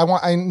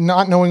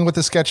not knowing what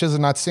the sketch is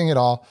and not seeing it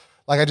all,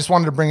 like I just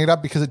wanted to bring it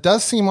up because it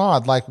does seem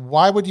odd. Like,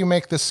 why would you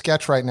make this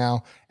sketch right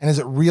now? And is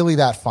it really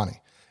that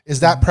funny? Is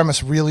that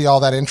premise really all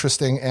that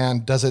interesting?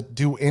 And does it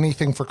do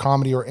anything for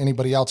comedy or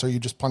anybody else? Or are you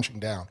just punching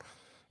down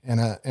in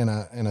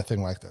a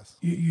thing like this?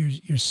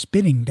 You're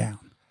spitting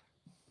down,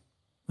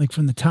 like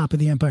from the top of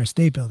the Empire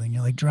State Building.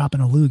 You're like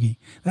dropping a loogie.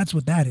 That's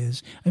what that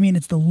is. I mean,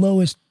 it's the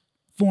lowest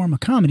form of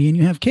comedy. And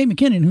you have Kate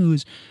McKinnon, who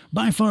is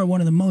by far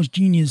one of the most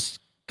genius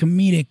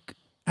comedic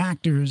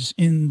actors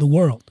in the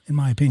world, in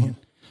my opinion,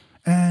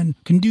 and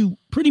can do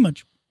pretty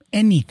much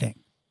anything.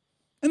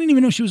 I didn't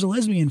even know she was a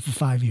lesbian for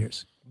 5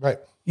 years. Right.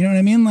 You know what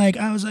I mean? Like,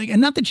 I was like, and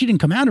not that she didn't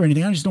come out or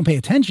anything, I just don't pay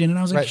attention. And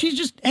I was like, she's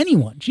just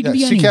anyone. She can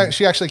be anyone.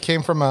 She actually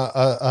came from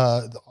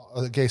a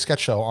gay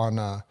sketch show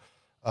on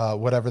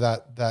whatever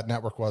that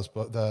network was,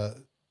 but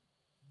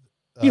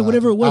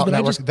whatever it was. But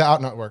network, the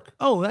Out Network.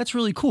 Oh, that's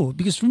really cool.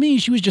 Because for me,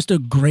 she was just a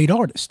great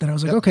artist. And I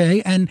was like,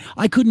 okay. And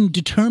I couldn't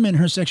determine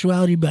her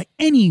sexuality by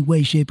any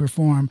way, shape, or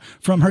form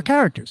from her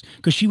characters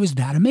because she was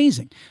that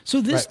amazing.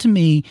 So this to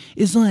me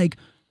is like,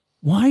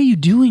 why are you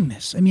doing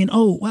this? I mean,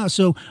 oh, wow.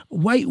 So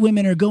white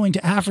women are going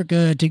to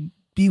Africa to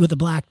be with a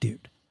black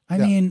dude. I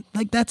mean,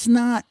 like, that's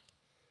not,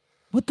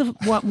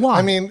 why?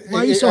 I mean, why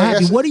are you so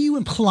happy? What are you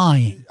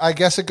implying? I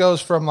guess it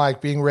goes from like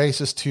being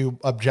racist to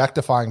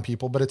objectifying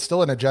people, but it's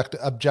still an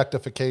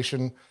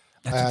objectification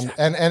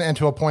and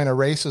to a point of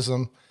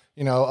racism,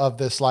 of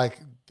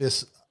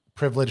this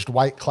privileged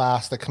white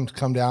class that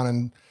come down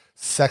and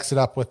sex it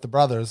up with the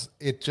brothers.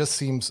 It just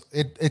seems,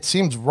 it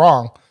seems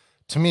wrong.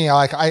 To me,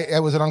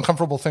 it was an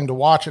uncomfortable thing to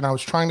watch, and I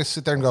was trying to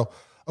sit there and go,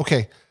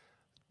 okay,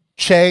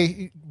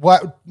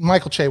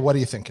 Michael Che, what are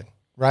you thinking?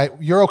 Right?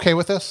 You're okay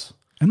with this?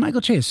 And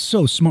Michael Che is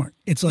so smart.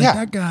 It's like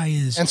that guy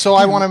is. And so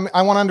I want to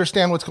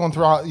understand what's going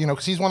through,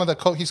 because he's one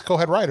of he's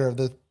co-head writer of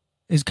the.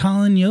 Is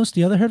Colin Yost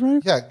the other head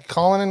writer? Yeah,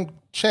 Colin and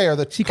Che are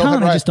the. See,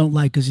 Colin I just don't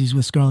like because he's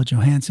with Scarlett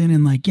Johansson,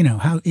 and how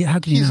can you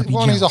not be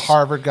jealous? He's a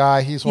Harvard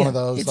guy. He's one of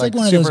those. It's like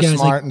one of those guys,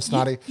 smart and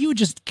snotty. You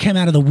just came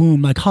out of the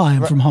womb like, hi,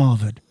 I'm from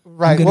Harvard.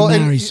 Right. Well,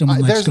 marry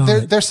someone like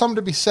Scarlett. There's something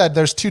to be said.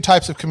 There's two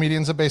types of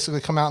comedians that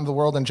basically come out in the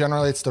world, and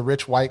generally it's the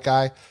rich white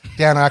guy,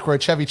 Dan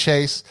Aykroyd, Chevy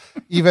Chase,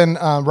 even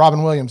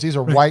Robin Williams. These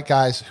are white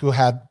guys who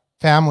had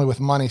family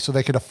with money, so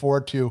they could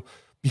afford to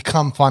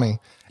become funny.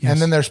 Yes.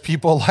 And then there's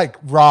people like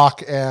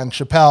Rock and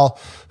Chappelle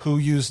who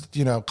used,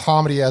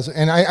 comedy as,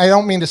 and I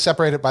don't mean to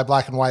separate it by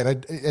black and white.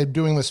 I'm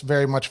doing this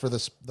very much for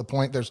the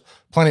point. There's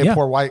plenty of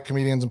poor white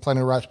comedians and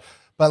plenty of Rush,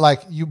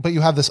 but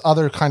you have this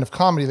other kind of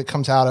comedy that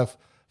comes out of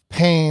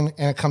pain,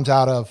 and it comes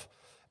out of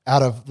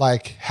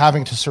like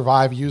having to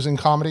survive using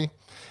comedy.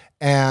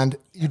 And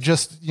you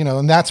just,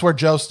 and that's where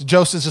Jost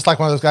is just like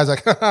one of those guys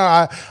like,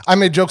 I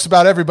made jokes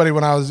about everybody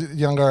when I was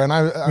younger, and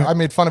I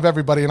made fun of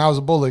everybody, and I was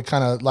a bully,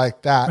 kind of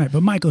like that. Right,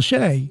 but Michael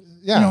Shea,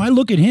 I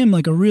look at him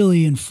like a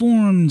really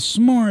informed,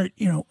 smart,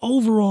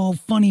 overall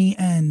funny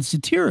and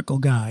satirical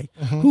guy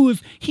who,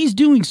 if he's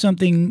doing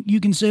something, you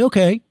can say,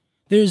 okay,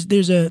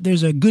 there's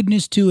a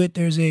goodness to it,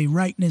 there's a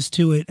rightness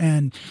to it,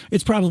 and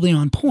it's probably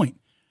on point.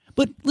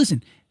 But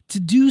listen, to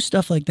do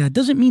stuff like that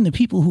doesn't mean the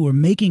people who are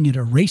making it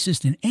are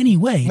racist in any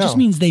way. It just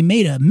means they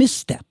made a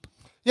misstep.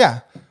 Yeah.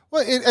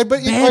 Well,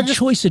 bad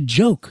choice of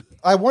joke.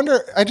 I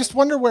just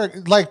wonder where,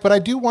 but I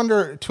do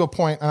wonder to a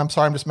point, and I'm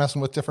sorry, I'm just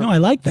messing with different. No, I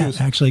like that,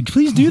 views. Actually.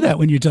 Please do that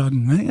when you're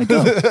talking. Right?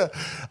 Go.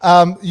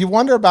 You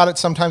wonder about it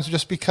sometimes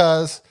just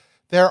because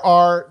there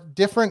are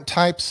different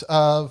types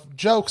of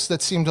jokes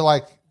that seem to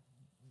I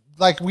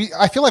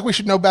feel like we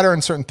should know better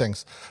in certain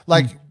things.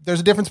 There's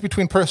a difference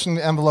between pushing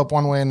the envelope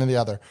one way and the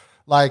other.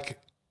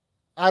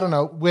 I don't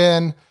know,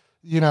 when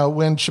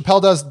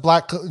Chappelle does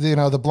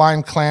the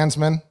blind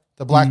Klansman,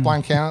 the black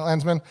blind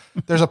Klansman,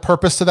 there's a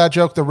purpose to that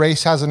joke. The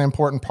race has an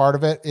important part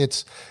of it.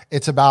 It's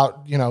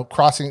about,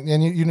 crossing,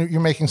 and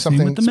you're making something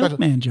Same with the special.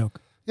 milkman joke.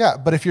 Yeah.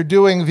 But if you're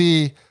doing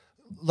the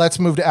let's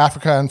move to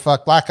Africa and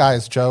fuck black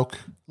guys joke,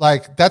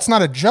 that's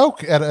not a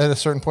joke at a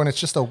certain point. It's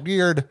just a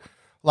weird,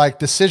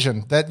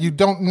 decision that you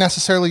don't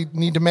necessarily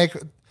need to make.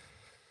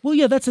 Well,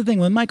 yeah, that's the thing.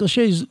 When Michael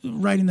Shea's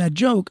writing that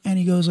joke and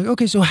he goes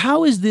okay, so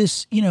how is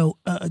this,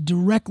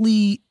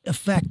 directly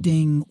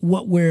affecting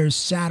what we're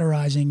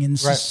satirizing in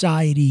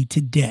society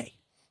today?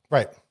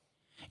 Right.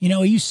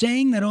 Are you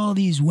saying that all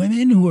these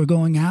women who are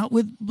going out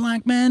with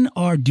black men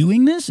are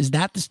doing this? Is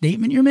that the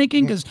statement you're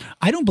making? Because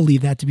I don't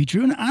believe that to be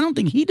true, and I don't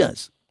think he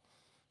does.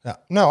 Yeah.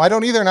 No, I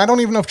don't either, and I don't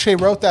even know if Che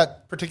wrote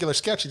that particular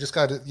sketch. He just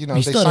got to,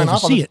 they sign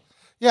off on it.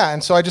 Yeah,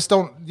 and so I just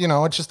don't,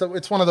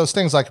 it's one of those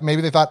things,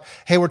 maybe they thought,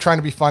 hey, we're trying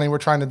to be funny, we're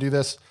trying to do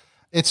this.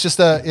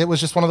 It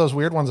was just one of those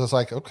weird ones. It's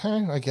like,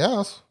 okay, I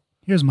guess.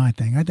 Here's my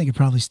thing. I think it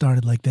probably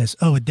started like this.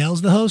 Oh,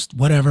 Adele's the host?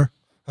 Whatever.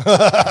 At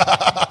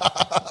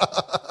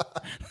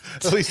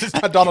least it's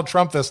not Donald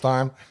Trump this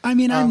time. I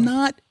mean, I am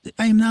not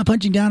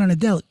punching down on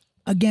Adele.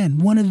 Again,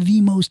 one of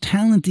the most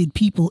talented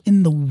people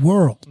in the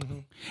world. Mm-hmm.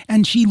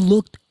 And she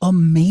looked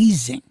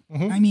amazing.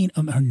 Mm-hmm. I mean,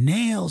 her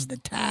nails, the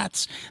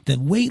tats, the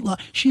weight loss.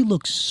 She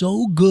looked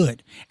so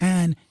good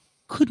and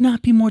could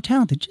not be more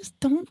talented. Just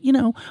don't,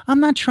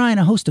 I'm not trying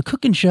to host a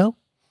cooking show.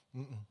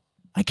 Mm-mm.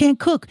 I can't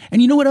cook. And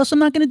you know what else I'm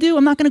not going to do?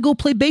 I'm not going to go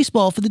play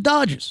baseball for the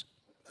Dodgers.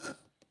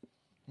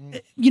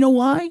 You know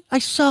why? I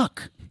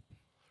suck.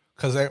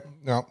 Because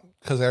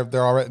they're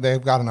already,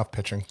 they've got enough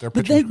pitching. They're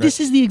pitching. This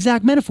is the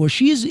exact metaphor.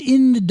 She is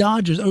in the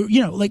Dodgers, or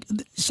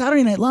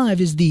Saturday Night Live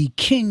is the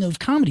king of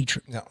comedy.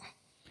 Yeah.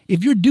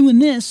 If you're doing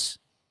this,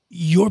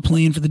 you're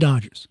playing for the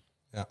Dodgers.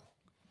 Yeah.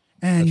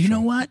 And you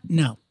know what?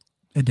 No,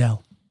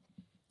 Adele,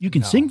 you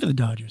can sing for the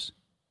Dodgers.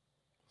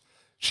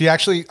 She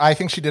actually, I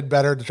think she did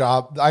better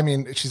job. I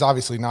mean, she's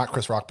obviously not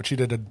Chris Rock, but she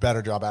did a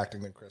better job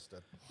acting than Chris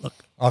did. Look,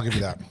 I'll give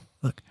you that.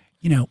 Look,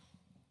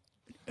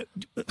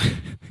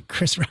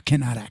 Chris Rock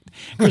cannot act.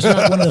 Chris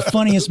Rock, one of the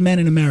funniest men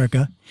in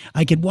America.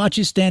 I could watch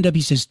his stand up.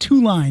 He says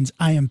 2 lines.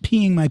 I am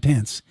peeing my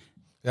pants.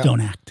 Yeah.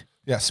 Don't act.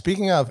 Yeah.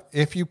 Speaking of,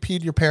 if you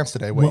peed your pants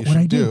today, what you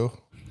should do,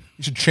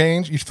 you should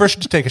change. You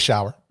first should take a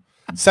shower.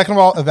 Second of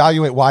all,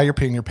 evaluate why you're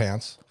peeing your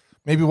pants.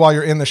 Maybe while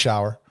you're in the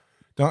shower.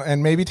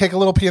 And maybe take a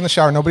little pee in the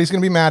shower. Nobody's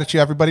going to be mad at you.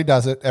 Everybody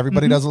does it.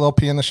 Everybody does a little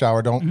pee in the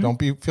shower. Don't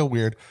feel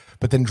weird.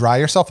 But then dry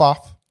yourself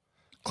off.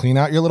 Clean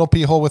out your little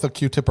pee hole with a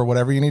Q-tip or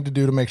whatever you need to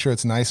do to make sure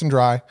it's nice and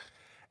dry.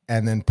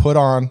 And then put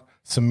on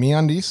some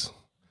MeUndies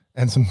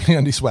and some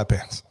MeUndies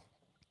sweatpants.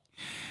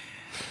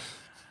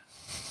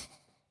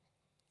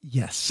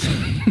 Yes.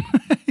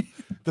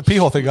 The pee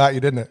hole thing got you,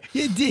 didn't it?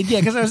 It did, yeah,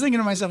 because I was thinking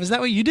to myself, is that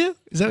what you do?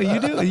 Is that what you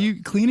do? Are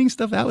you cleaning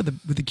stuff out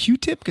with the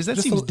Q-tip? Because that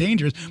seems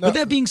dangerous. No. But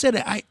that being said,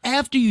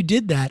 after you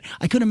did that,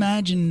 I could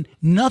imagine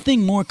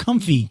nothing more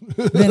comfy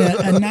than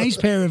a nice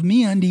pair of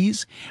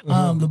MeUndies,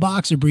 the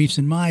boxer briefs,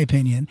 in my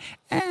opinion,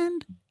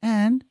 and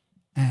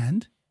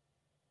sweatpants.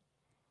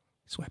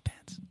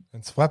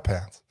 And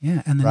sweatpants.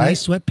 Yeah, and the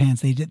nice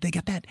sweatpants. They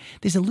got that.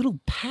 There's a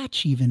little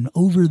patch even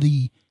over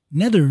the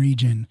nether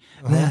region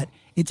that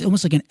it's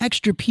almost like an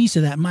extra piece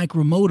of that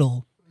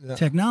micromodal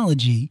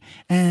technology.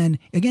 And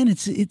again,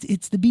 it's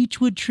the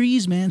beechwood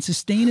trees, man.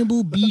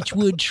 Sustainable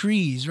beechwood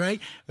trees, right?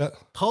 Yeah.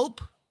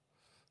 Pulp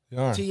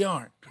to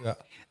yarn. Yeah.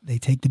 They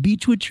take the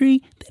beechwood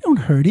tree. They don't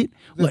hurt it.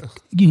 What?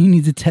 You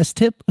need a test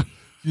tip?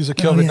 Use a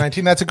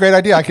COVID-19. That's a great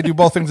idea. I could do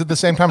both things at the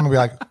same time and be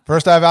like,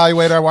 first I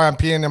evaluate why I'm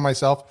peeing in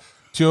myself.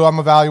 2, I'm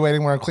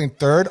evaluating where I'm clean.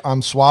 3rd,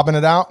 I'm swabbing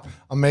it out.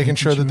 I'm making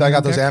sure that I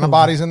got those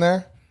antibodies in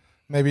there.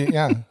 Maybe,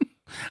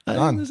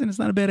 listen, it's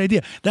not a bad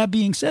idea. That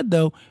being said,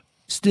 though,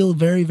 still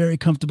very, very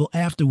comfortable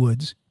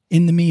afterwards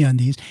in the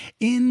MeUndies.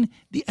 And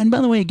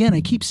by the way, again, I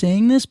keep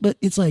saying this, but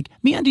it's like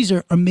MeUndies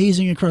are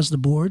amazing across the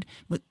board,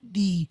 but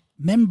the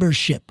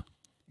membership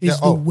is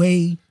the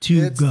way to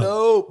it's go.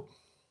 Dope.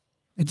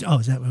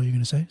 Is that what you're going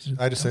to say?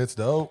 I just say it's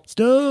dope. It's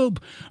dope.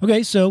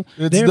 Okay, so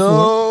it's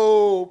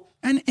dope.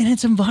 And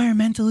it's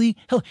environmentally,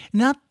 hell,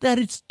 not that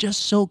it's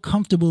just so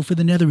comfortable for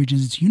the nether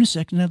regions. It's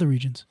unisex nether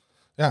regions.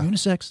 Yeah.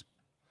 Unisex.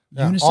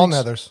 Yeah. Unisex. All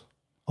nethers.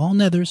 All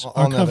nethers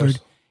are covered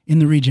in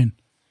the region.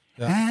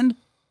 Yeah.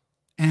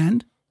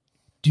 And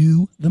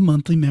do the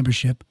monthly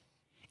membership.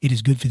 It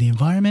is good for the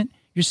environment.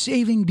 You're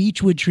saving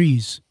beechwood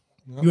trees.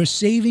 Yep. You're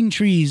saving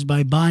trees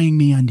by buying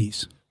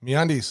MeUndies.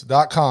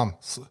 MeUndies.com.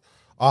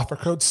 Offer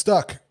code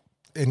STUCK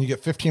and you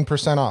get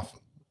 15% off.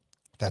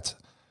 That's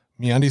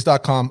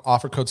MeUndies.com.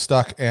 Offer code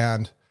STUCK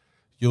and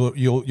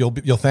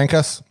you'll thank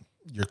us.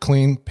 Your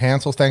clean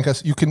pants will thank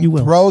us. You can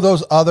throw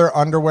those other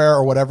underwear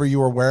or whatever you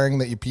were wearing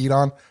that you peed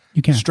on.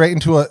 You can straight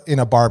into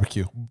a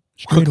barbecue.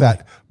 Cook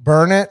that.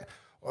 Burn it.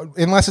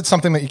 Unless it's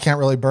something that you can't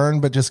really burn,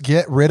 but just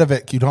get rid of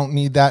it. You don't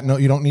need that. No,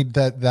 you don't need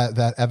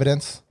that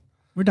evidence.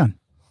 We're done.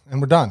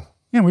 And we're done.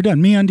 Yeah, we're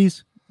done.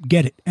 MeUndies,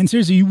 get it. And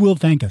seriously, you will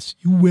thank us.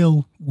 You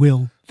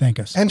will thank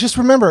us. And just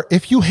remember,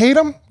 if you hate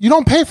them, you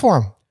don't pay for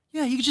them.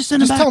 Yeah, you can just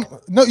send them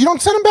back. No, you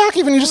don't send them back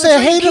even. You just say,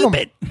 I hated them.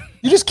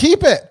 You just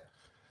keep it.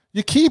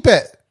 You keep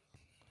it.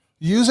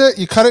 You use it.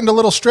 You cut it into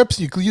little strips.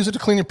 You use it to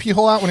clean your pee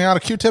hole out when you're out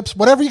of Q-tips.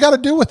 Whatever you got to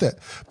do with it.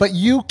 But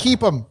you keep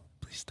them.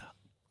 Please stop.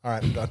 All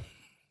right, I'm done.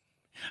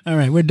 All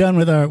right, we're done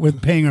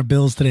with paying our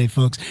bills today,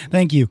 folks.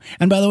 Thank you.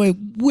 And by the way,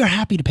 we're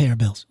happy to pay our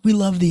bills. We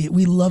love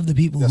the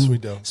people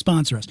who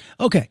sponsor us.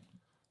 Okay,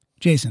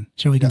 Jason,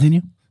 shall we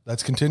continue?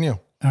 Let's continue.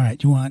 All right,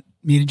 do you want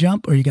me to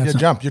jump or you got something?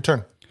 Jump. Your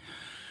turn.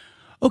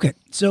 Okay,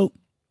 so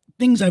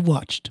things I've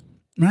watched,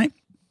 right?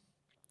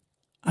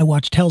 I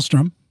watched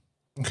Helstrom.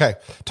 Okay,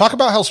 talk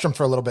about Helstrom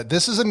for a little bit.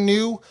 This is a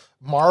new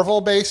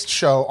Marvel-based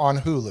show on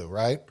Hulu,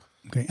 right?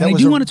 Okay, and I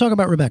do want to talk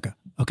about Rebecca.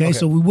 Okay,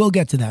 so we will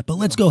get to that, but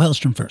let's go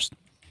Helstrom first.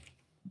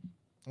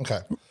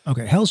 Okay,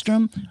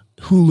 Helstrom,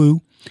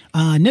 Hulu.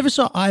 Never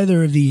saw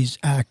either of these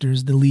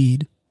actors, the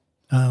lead,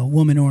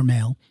 woman or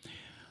male.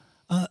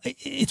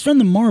 It's from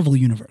the Marvel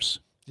universe.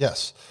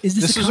 Yes.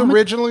 This is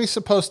originally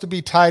supposed to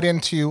be tied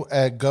into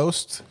a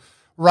Ghost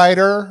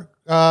Rider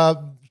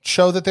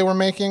show that they were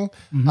making.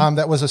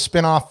 That was a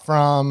spinoff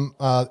from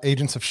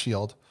Agents of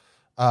S.H.I.E.L.D.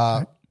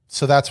 Right.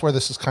 So that's where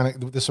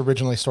this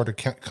originally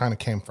kind of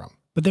came from.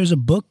 But there's a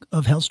book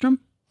of Helstrom?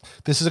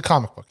 This is a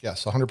comic book,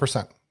 yes,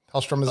 100%.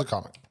 Helstrom is a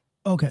comic.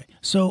 Okay,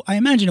 so I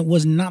imagine it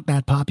was not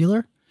that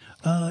popular.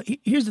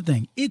 Here's the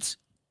thing.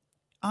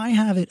 I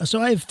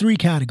have 3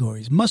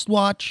 categories: must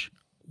watch,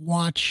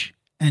 watch,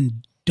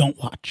 and don't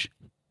watch.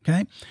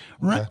 Okay?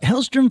 Right.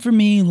 Helstrom for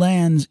me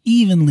lands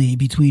evenly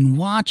between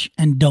watch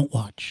and don't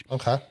watch.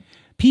 Okay.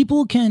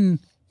 People can,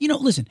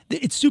 listen,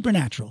 it's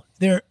supernatural.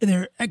 They're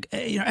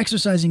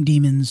exorcising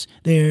demons.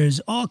 There's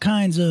all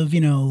kinds of,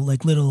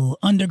 like little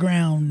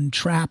underground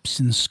traps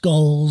and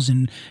skulls,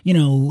 and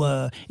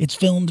it's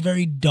filmed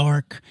very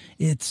dark.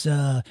 It's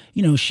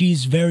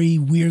she's very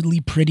weirdly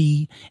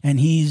pretty and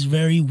he's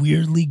very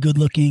weirdly good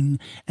looking,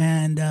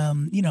 and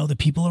the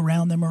people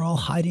around them are all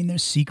hiding their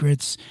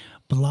secrets.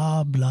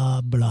 Blah, blah,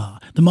 blah.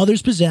 The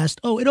mother's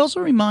possessed. Oh, it also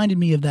reminded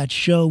me of that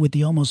show with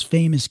the Almost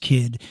Famous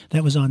kid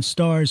that was on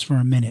Stars for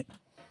a minute.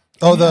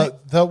 Oh,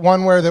 the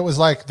one where that was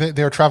like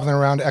they were traveling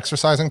around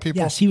exorcising people?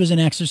 Yes, he was an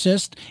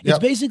exorcist. It's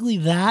basically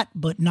that,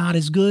 but not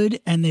as good,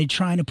 and they're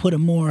trying to put a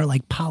more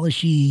like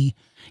polishy,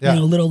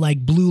 little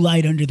like blue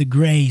light under the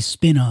gray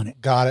spin on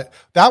it. Got it.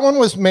 That one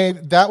was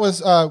made,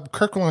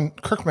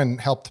 Kirkman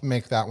helped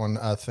make that one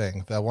a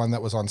thing, the one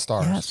that was on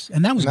Stars. Yes,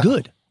 and that was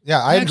good.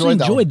 Yeah, I actually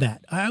enjoyed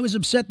that. I was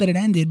upset that it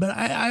ended, but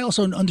I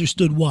also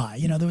understood why.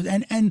 There was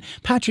and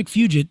Patrick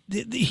Fugit,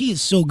 he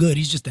is so good.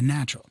 He's just a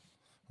natural.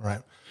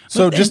 Right.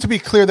 So just to be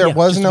clear, there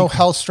was no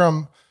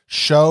Helstrom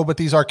show, but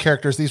these are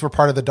characters. These were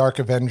part of the Dark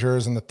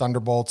Avengers and the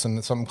Thunderbolts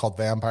and something called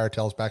Vampire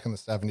Tales back in the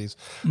 70s.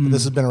 But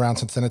this has been around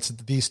since then. It's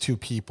these 2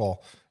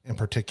 people in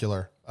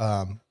particular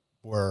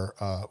were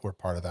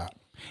part of that.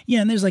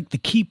 Yeah, and there's like the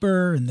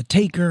Keeper and the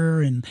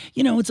Taker, and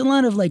it's a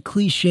lot of like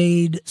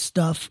cliched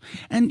stuff.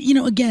 And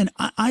again,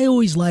 I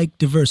always like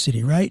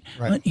diversity, right?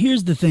 But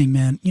here's the thing,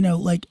 man.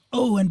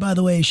 And by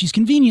the way, she's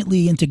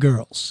conveniently into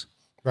girls,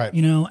 right?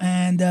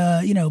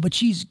 But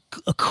she's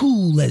a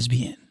cool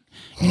lesbian,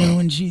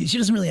 and she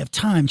doesn't really have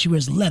time. She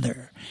wears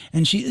leather,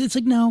 and it's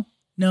like no,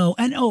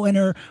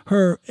 and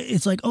her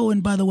it's like, oh,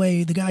 and by the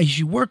way, the guy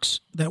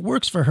that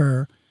works for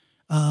her,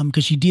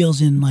 because she deals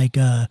in like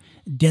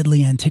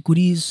deadly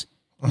antiquities.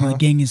 Like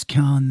Genghis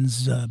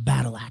Khan's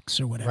battle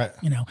axe or whatever,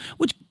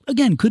 which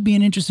again could be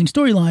an interesting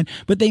storyline,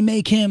 but they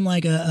make him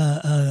like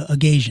a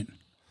Gaysian,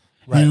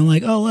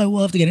 like, oh,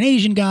 we'll have to get an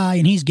Asian guy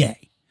and he's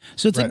gay.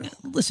 So it's like,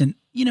 listen,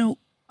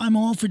 I'm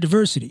all for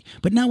diversity,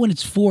 but not when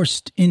it's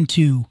forced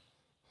into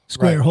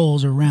square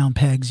holes or round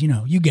pegs.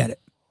 You get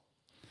it.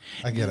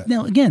 I get it.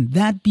 Now, again,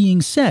 that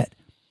being said,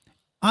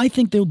 I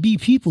think there'll be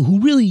people who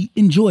really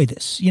enjoy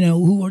this,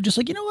 who are just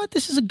like, you know what,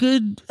 this is a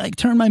good, like,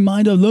 turn my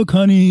mind up. Look,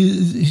 honey,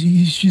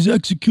 she's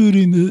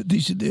executing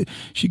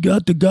she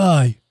got the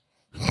guy.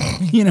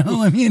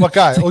 I mean, what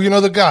guy?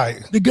 Like,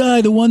 the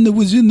guy. The one that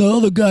was in the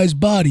other guy's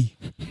body.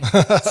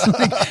 It's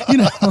like,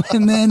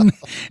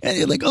 and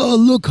you're like, oh,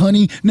 look,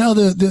 honey, now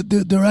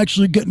they're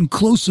actually getting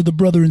close to the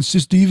brother and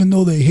sister, even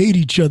though they hate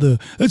each other.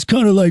 That's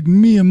kind of like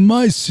me and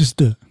my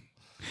sister.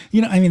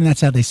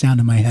 That's how they sound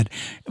in my head.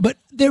 But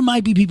there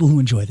might be people who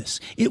enjoy this.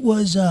 It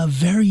was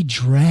very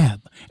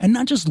drab, and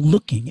not just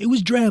looking. It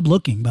was drab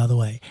looking, by the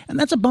way. And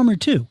that's a bummer,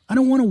 too. I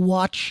don't want to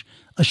watch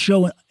a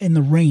show in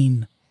the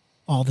rain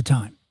all the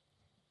time.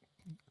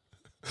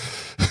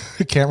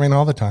 It can't rain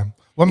all the time.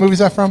 What movie is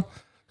that from?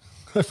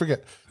 I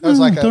forget. That was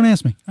don't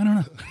ask me. I don't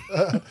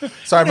know.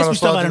 Sorry, ask me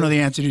stuff I don't know the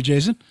answer to,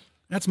 Jason.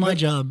 That's my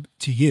job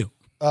to you.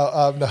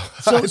 No.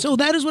 So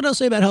that is what I'll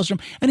say about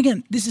Hellstrom. And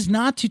again, this is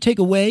not to take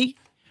away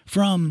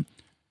from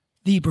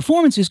the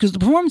performances, because the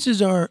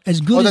performances are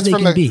as good as they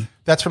can be.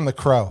 That's from The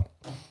Crow.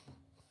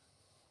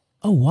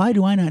 Oh, why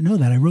do I not know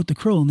that? I wrote The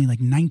Crow only like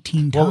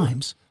 19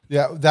 times.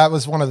 Yeah, that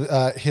was one of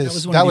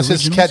his. That was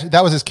his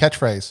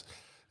catchphrase,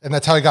 and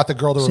that's how he got the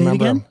girl to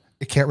remember him.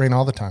 It can't rain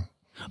all the time.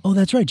 Oh,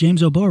 that's right.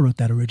 James O'Barr wrote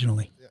that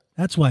originally. Yeah.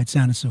 That's why it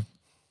sounded so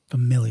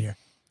familiar.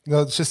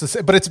 No, it's just the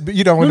same. But it's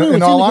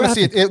in all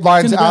honesty, it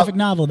lines it's in the out. Graphic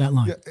novel, that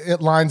line.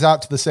 It lines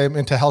out to the same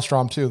into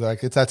Hellstrom too.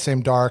 Like it's that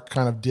same dark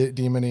kind of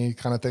demony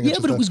kind of thing. Yeah,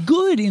 but it was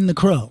good in The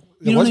Crow.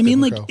 You know what I mean?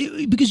 Like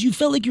because you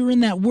felt like you were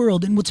in that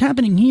world. And what's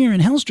happening here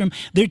in Hellstrom,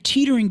 they're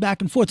teetering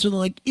back and forth. So they're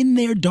like in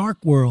their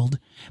dark world,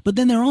 but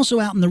then they're also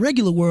out in the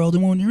regular world.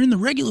 And when you're in the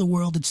regular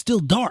world, it's still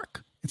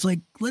dark. It's like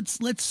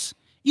let's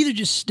either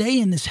just stay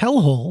in this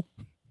hellhole,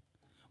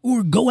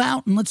 or go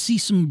out and let's see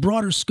some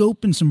broader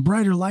scope and some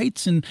brighter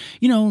lights, and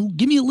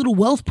give me a little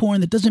wealth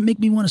porn that doesn't make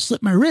me want to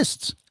slip my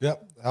wrists.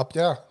 Yep.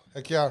 Yeah.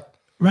 Heck yeah.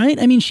 Right?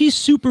 I mean, she's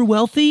super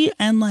wealthy,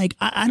 and like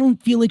I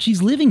don't feel like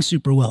she's living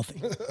super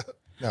wealthy.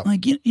 No.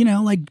 Like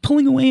like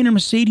pulling away in her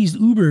Mercedes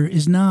Uber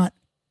is not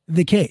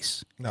the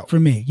case. No. For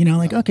me.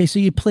 Okay, so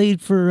you played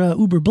for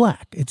Uber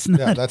Black. It's not.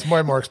 Yeah, that's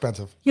more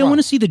expensive. I want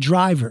to see the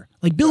driver,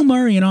 like Bill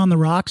Murray in On the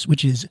Rocks,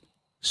 which is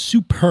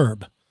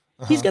superb.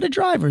 He's got a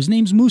driver. His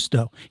name's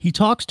Musto. He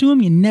talks to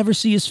him. You never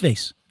see his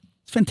face.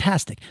 It's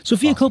fantastic.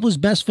 Sofia Coppola's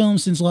best film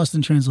since Lost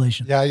in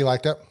Translation. Yeah, you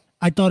liked it?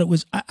 I thought it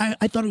was. I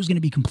thought it was going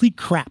to be complete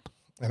crap.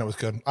 And it was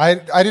good. I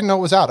didn't know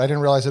it was out. I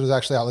didn't realize it was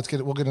actually out.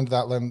 We'll get into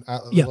that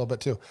a little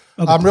bit too.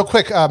 Okay. Real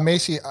quick,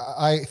 Macy.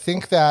 I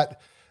think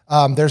that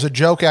there's a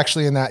joke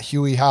actually in that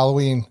Huey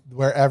Halloween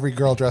where every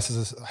girl dresses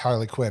as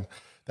Harley Quinn.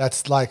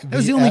 That's like that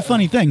was the only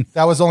funny thing.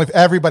 That was only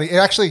everybody.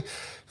 Actually,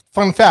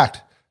 fun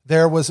fact.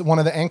 There was one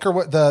of the anchor,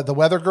 the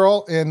weather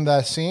girl in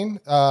the scene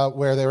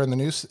where they were in the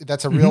news.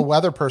 That's a real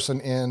weather person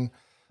in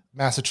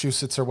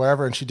Massachusetts or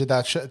wherever, and she did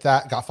that.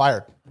 That got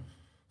fired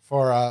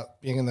for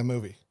being in the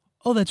movie.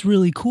 Oh, that's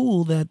really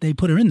cool that they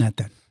put her in that.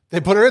 Then they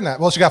put her in that.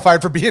 Well, she got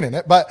fired for being in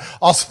it, but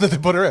also that they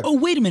put her in. Oh,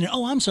 wait a minute.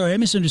 Oh, I'm sorry, I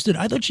misunderstood.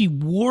 I thought she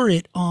wore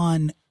it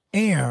on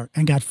air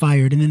and got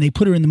fired, and then they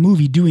put her in the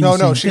movie doing.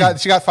 No, she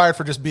got fired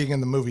for just being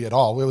in the movie at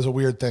all. It was a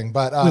weird thing,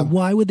 but wait,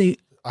 why would they?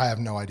 I have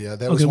no idea.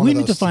 We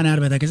need to find out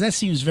about that because that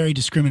seems very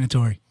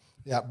discriminatory.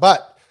 Yeah,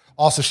 but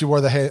also she wore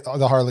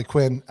the Harley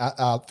Quinn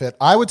outfit.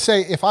 I would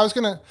say if I was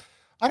gonna,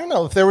 I don't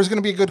know if there was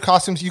gonna be good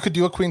costumes. You could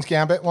do a Queen's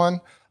Gambit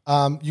one.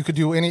 You could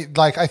do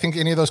I think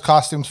any of those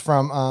costumes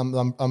from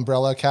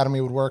Umbrella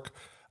Academy would work.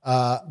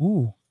 How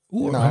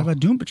about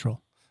Doom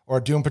Patrol? Or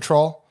Doom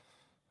Patrol,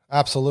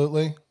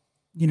 absolutely.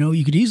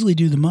 You could easily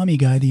do the Mummy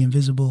guy, the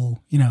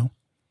invisible.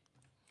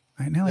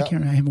 Right now, I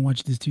haven't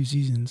watched these 2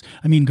 seasons.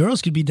 I mean,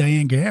 girls could be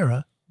Diane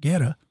Guerra.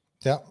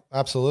 Yeah,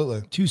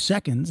 absolutely. 2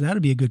 seconds.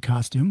 That'd be a good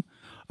costume.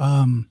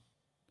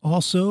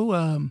 Also,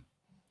 I'm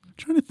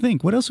trying to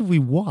think. What else have we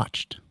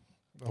watched?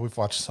 We've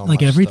watched so much.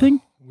 Like everything?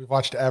 Stuff. We've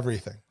watched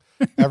everything.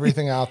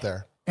 Everything out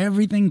there.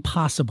 Everything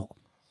possible.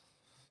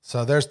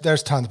 So there's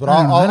tons, but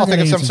I'll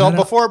think of some. So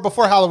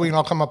before Halloween,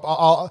 I'll come up.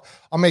 I'll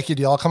make you a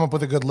deal. I'll come up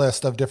with a good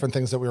list of different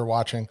things that we were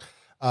watching.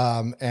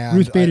 And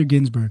Ruth Bader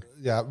Ginsburg.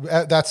 Yeah,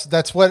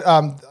 that's what.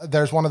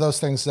 There's one of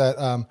those things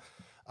that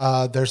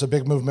there's a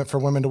big movement for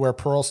women to wear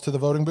pearls to the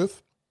voting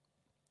booth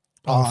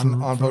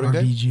on voting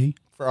day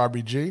for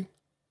RBG.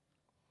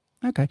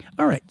 Okay,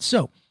 all right.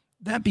 So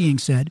that being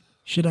said,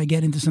 should I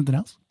get into something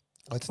else?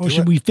 Or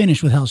should we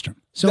finish with Hellstrom?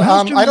 So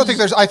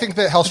Hellstrom I think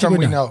that Hellstrom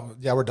we know.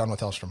 Yeah, we're done with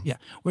Hellstrom. Yeah,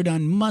 we're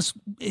done.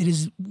 It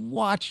is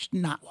watched,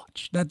 not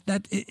watched.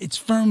 It's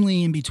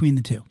firmly in between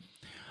the two.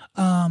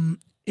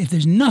 If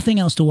there's nothing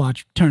else to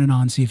watch, turn it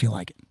on, see if you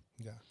like it.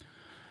 Yeah.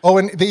 Oh,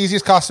 and the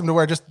easiest costume to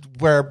wear, just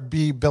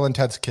be Bill and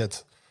Ted's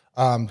kids.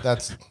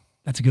 That's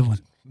a good one.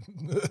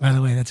 By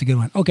the way, that's a good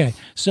one. Okay,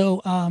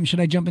 so should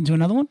I jump into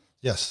another one?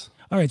 Yes.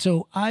 All right,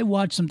 so I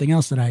watched something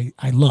else that I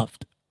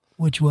loved,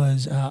 which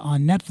was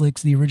on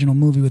Netflix, the original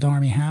movie with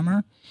Armie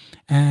Hammer.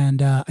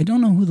 And I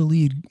don't know who the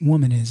lead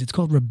woman is. It's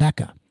called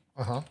Rebecca.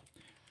 Uh-huh.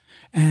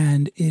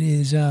 And it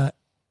is,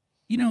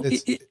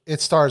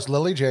 it stars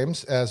Lily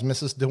James as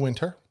Mrs. De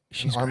Winter.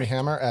 She's Armie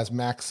Hammer as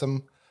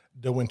Maxim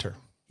De Winter.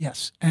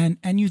 Yes, and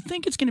you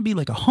think it's going to be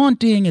like a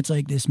haunting. It's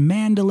like this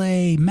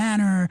Mandalay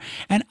Manor,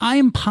 and I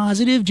am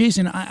positive,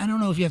 Jason. I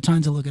don't know if you have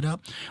time to look it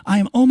up. I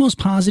am almost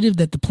positive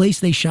that the place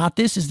they shot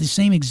this is the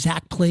same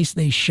exact place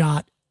they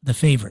shot The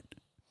Favorite.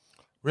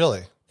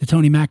 Really? The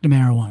Tony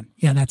McNamara one.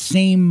 Yeah, that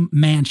same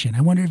mansion.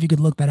 I wonder if you could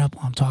look that up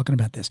while I'm talking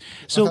about this.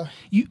 So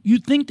you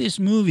think this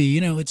movie,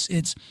 you know,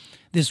 it's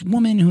this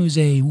woman who's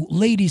a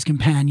ladies'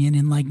 companion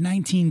in like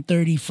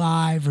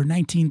 1935 or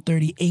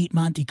 1938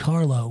 Monte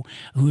Carlo,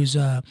 who's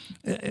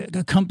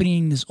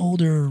accompanying this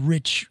older,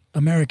 rich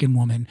American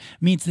woman,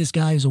 meets this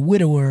guy who's a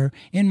widower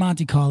in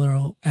Monte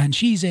Carlo, and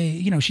she's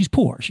she's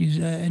poor.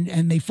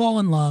 And they fall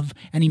in love,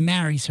 and he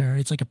marries her.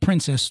 It's like a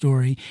princess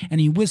story, and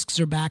he whisks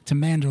her back to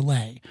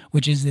Mandalay,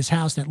 which is this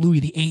house that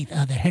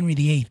that Henry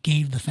VIII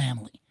gave the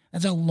family.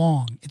 That's how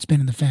long it's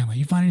been in the family.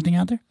 You find anything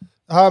out there?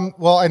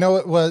 Well, I know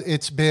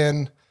it's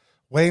been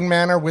Wayne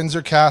Manor,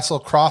 Windsor Castle,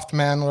 Croft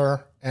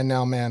Manor, and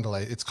now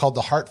Mandalay. It's called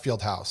the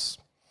Hatfield House.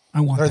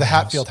 The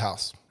Hatfield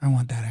House. I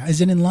want that house. Is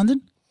it in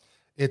London?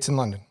 It's in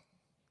London,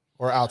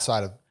 or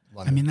outside of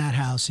London. I mean, that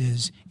house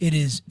is.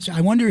 So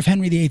I wonder if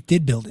Henry VIII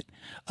did build it.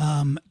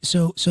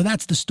 So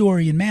that's the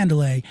story in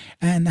Mandalay,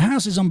 and the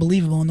house is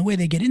unbelievable in the way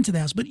they get into the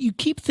house. But you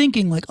keep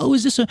thinking like, oh,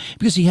 is this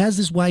because he has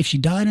this wife? She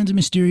died under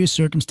mysterious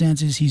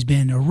circumstances. He's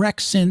been a wreck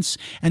since,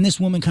 and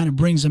this woman kind of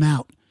brings him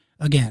out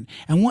again.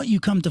 And what you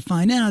come to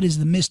find out is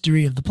the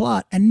mystery of the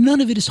plot, and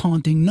none of it is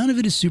haunting, none of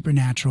it is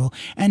supernatural.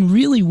 And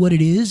really what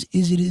it is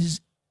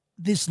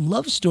this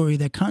love story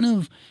that kind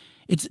of,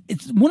 it's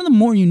one of the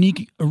more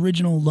unique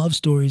original love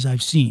stories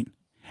I've seen.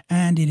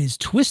 And it is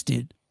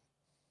twisted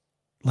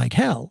like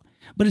hell,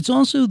 but it's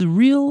also the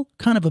real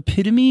kind of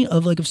epitome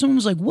of like, if someone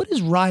was like, what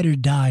does ride or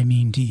die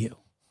mean to you?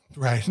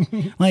 Right.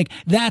 Like,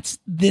 that's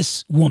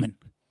this woman.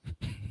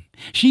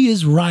 She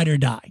is ride or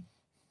die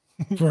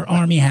for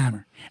Armie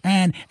Hammer.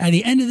 And at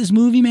the end of this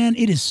movie, man,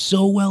 it is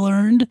so well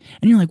earned.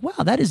 And you're like,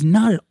 wow, that is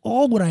not at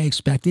all what I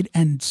expected.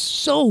 And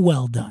so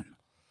well done.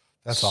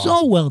 That's awesome.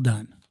 So well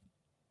done.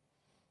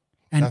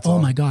 And That's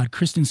awesome. My God,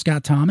 Kristen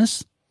Scott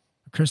Thomas.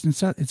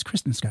 It's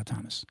Kristen Scott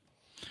Thomas.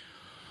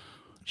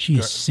 She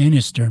is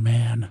sinister,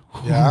 man.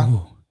 Yeah.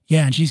 Ooh.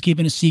 Yeah, and she's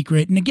keeping a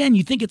secret. And again,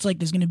 you think it's like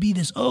there's going to be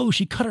this, oh,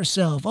 she cut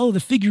herself. Oh, the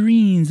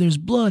figurines, there's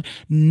blood.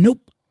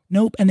 Nope.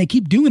 And they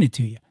keep doing it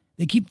to you.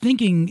 They keep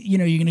thinking, you're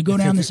going to go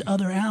down this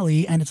other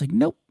alley, and it's like,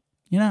 nope,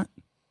 you're not.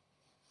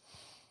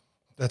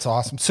 That's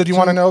awesome. So do you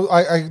want to know?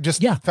 I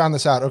just found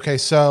this out. Okay,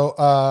 so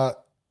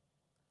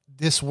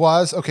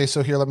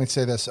so here, let me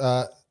say this.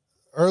 An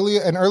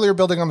earlier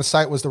building on the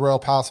site was the Royal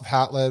Palace of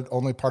Hatfield,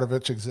 only part of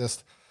which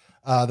exists.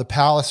 The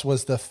palace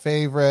was the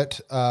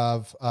favorite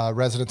of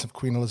residents of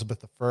Queen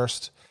Elizabeth I.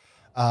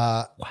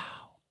 Wow.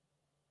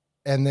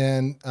 And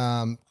then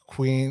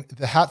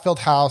the Hatfield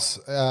House,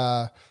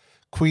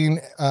 King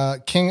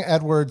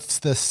Edward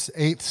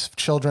VIII's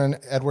children,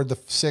 Edward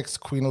VI,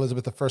 Queen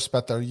Elizabeth I,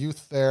 spent their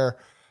youth there.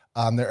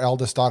 Their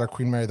eldest daughter,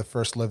 Queen Mary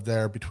I, lived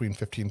there between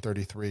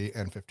 1533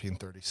 and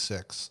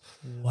 1536.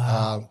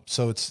 Wow.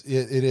 So it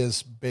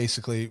is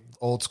basically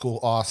old school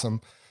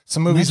awesome.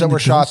 Some movies that were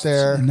shot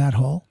there. In that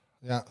hall?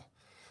 Yeah.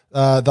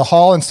 The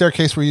hall and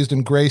staircase were used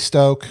in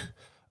Greystoke.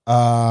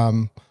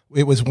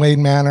 It was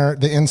Wayne Manor.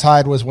 The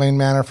inside was Wayne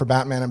Manor for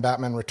Batman and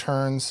Batman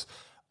Returns.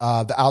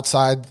 The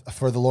outside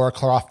for the Lara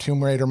Croft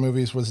Tomb Raider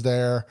movies was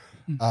there.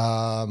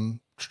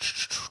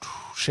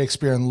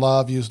 Shakespeare in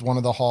Love used one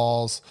of the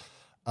halls.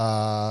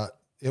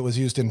 It was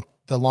used in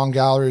the Long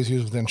Gallery, was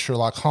used in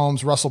Sherlock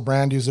Holmes. Russell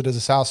Brand used it as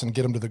his house and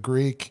Get Him to the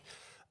Greek.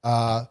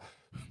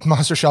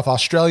 Monster Shelf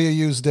Australia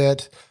used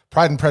it.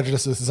 Pride and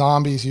Prejudice's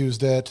Zombies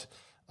used it.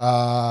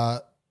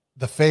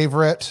 The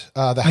Favorite,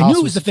 the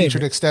house was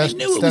featured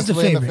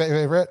extensively in The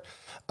Favorite.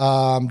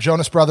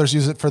 Jonas Brothers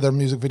used it for their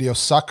music video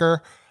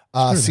Sucker.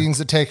 Scenes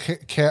that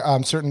take care,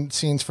 certain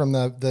scenes from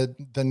the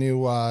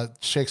new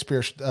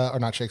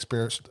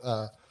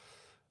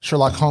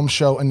Sherlock Holmes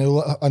show,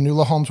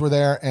 Enola Holmes were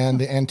there, and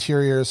the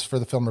anteriors for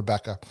the film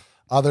Rebecca.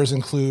 Others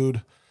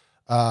include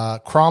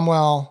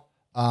Cromwell,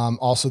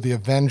 also the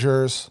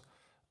Avengers,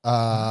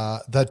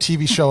 the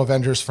TV show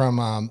Avengers from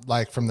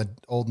the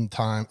olden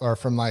time, or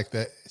from like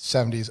the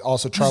 70s.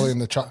 Also Charlie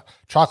and the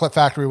Chocolate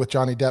Factory with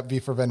Johnny Depp, V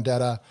for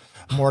Vendetta,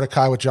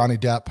 Mordecai with Johnny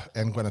Depp,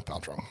 and Gwyneth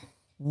Paltrow.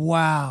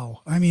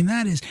 Wow. I mean,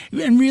 that is,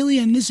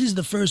 and this is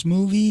the first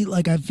movie,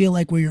 like, I feel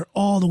like, where you're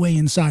all the way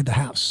inside the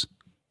house.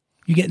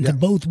 You get into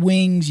both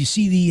wings, you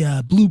see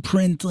the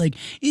blueprint, like,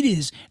 it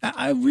is,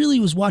 I really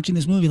was watching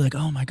this movie like,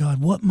 oh my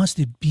God, what must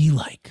it be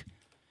like?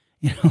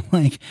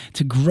 Like,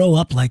 to grow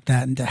up like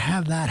that and to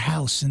have that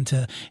house and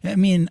I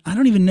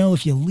don't even know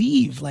if you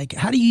leave. Like,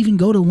 how do you even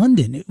go to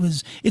London?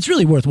 It's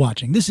really worth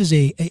watching. This is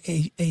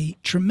a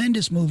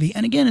tremendous movie.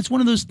 And again, it's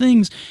one of those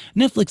things,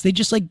 Netflix, they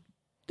just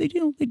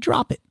they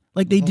drop it.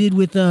 Like they did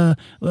with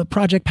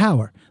Project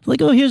Power. Like,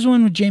 oh, here's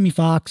one with Jamie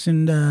Foxx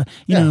and, that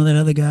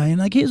other guy. And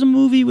like, here's a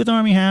movie with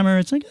Armie Hammer.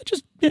 It's like,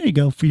 just, there you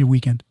go for your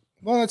weekend.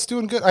 Well, it's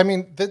doing good. I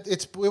mean,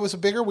 it was a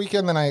bigger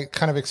weekend than I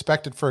kind of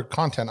expected for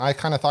content. I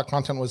kind of thought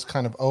content was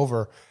kind of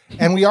over.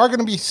 And we are going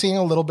to be seeing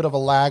a little bit of a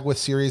lag with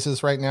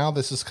series right now.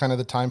 This is kind of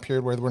the time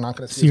period where we're not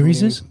going to see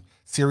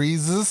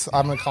series.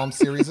 I'm going to call them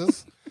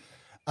series.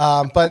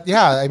 But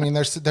yeah, I mean,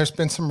 there's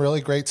been some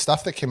really great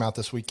stuff that came out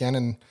this weekend,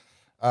 and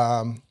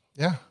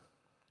yeah.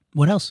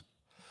 What else?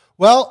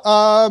 Well,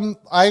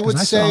 I would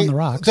say On the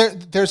Rocks.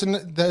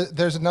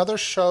 There's another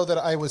show that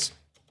I was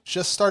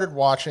just started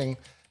watching,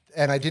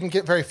 and I didn't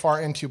get very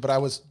far into, but I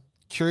was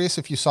curious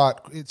if you saw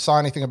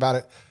anything about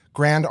it.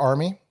 Grand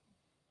Army.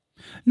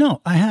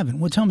 No, I haven't.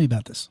 Well, tell me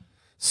about this.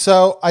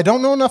 So I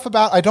don't know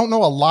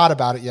a lot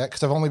about it yet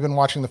because I've only been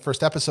watching the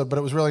first episode, but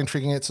it was really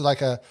intriguing. It's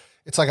like a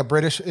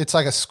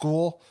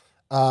school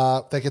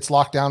that gets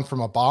locked down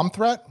from a bomb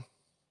threat.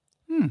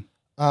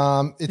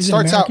 Is starts it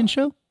an American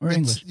show or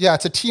English? Yeah,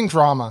 it's a teen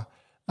drama.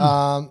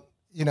 It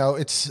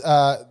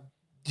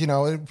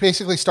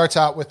basically starts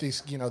out with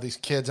these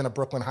kids in a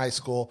Brooklyn high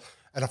school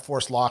at a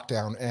forced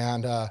lockdown.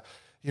 And,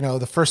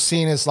 the first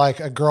scene is like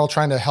a girl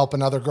trying to help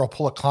another girl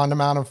pull a condom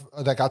out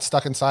that got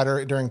stuck inside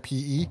her during PE.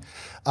 You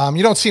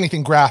don't see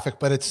anything graphic,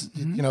 but it's,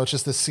 it's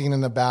just this scene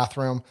in the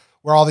bathroom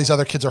where all these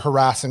other kids are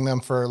harassing them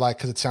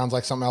cause it sounds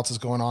like something else is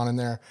going on in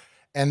there.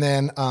 And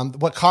then,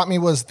 what caught me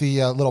was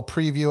the little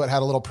preview. It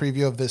had a little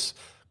preview of this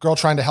girl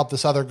trying to help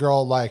this other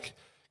girl,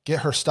 get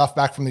her stuff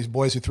back from these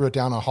boys who threw it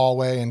down a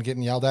hallway and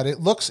getting yelled at. It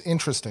looks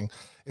interesting.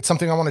 It's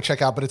something I want to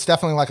check out, but it's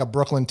definitely like a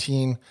Brooklyn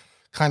teen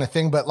kind of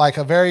thing, but like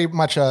a very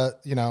much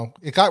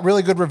it got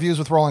really good reviews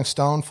with Rolling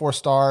Stone, 4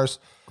 stars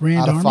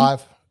out of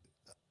 5.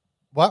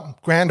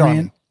 What? Grand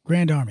Army.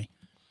 Grand Army.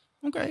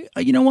 Okay.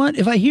 You know what?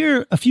 If I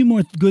hear a few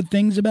more good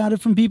things about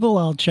it from people,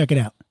 I'll check it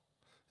out.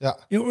 Yeah.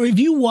 Or if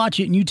you watch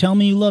it and you tell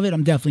me you love it,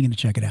 I'm definitely going to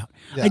check it out.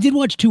 Yeah. I did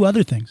watch 2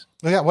 other things.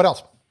 Oh, yeah. What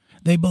else?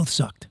 They both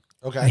sucked.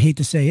 Okay. I hate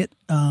to say it.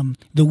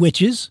 The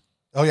Witches.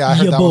 Oh yeah, I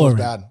heard that one was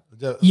bad.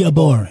 You're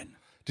boring.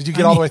 Did you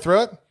get all the way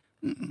through it?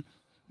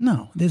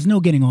 No, there's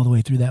no getting all the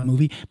way through that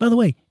movie. By the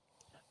way,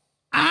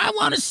 I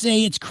want to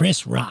say it's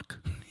Chris Rock.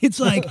 It's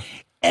like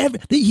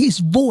his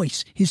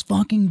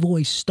fucking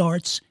voice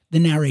starts the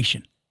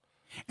narration,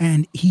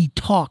 and he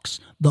talks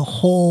the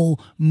whole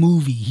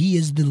movie. He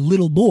is the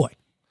little boy,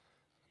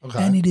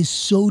 and it is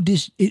so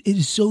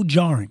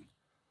jarring.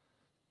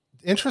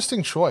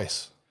 Interesting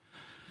choice.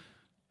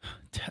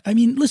 I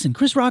mean, listen,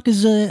 Chris Rock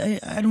is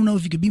I don't know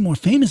if you could be more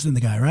famous than the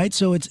guy, right?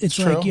 So it's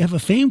like you have a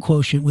fame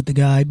quotient with the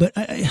guy, but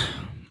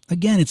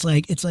again, it's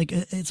like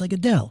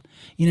Adele,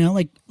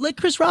 like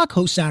Chris Rock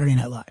hosts Saturday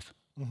Night Live.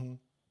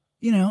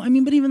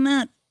 Mm-hmm. But even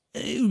that,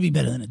 it would be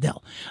better than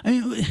Adele. I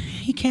mean,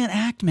 he can't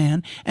act,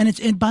 man.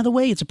 And by the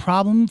way, it's a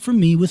problem for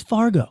me with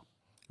Fargo.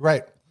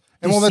 Right.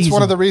 And that's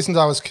one of the reasons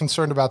I was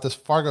concerned about this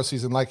Fargo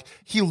season. Like,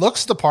 he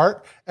looks the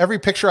part. Every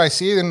picture I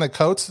see in the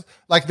coats,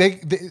 like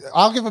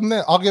I'll give him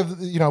that.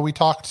 We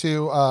talked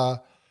to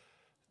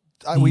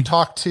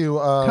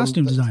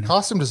costume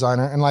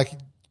designer, and like,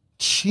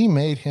 she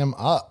made him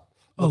up.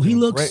 Oh, he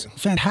looks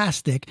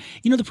fantastic.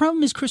 The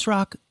problem is Chris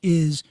Rock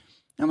is,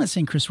 I'm not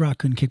saying Chris Rock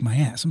couldn't kick my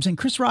ass. I'm saying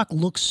Chris Rock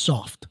looks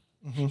soft.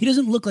 Mm-hmm. He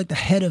doesn't look like the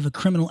head of a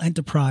criminal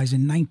enterprise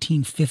in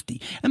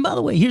 1950. And by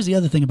the way, here's the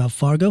other thing about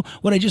Fargo.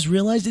 What I just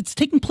realized, it's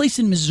taking place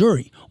in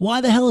Missouri.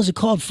 Why the hell is it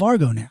called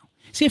Fargo now?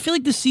 See, I feel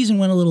like this season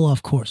went a little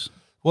off course.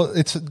 Well,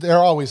 they're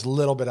always a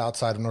little bit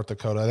outside of North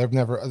Dakota. They've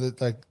never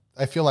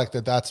I feel like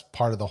that's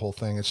part of the whole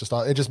thing. It's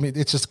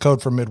just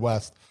code for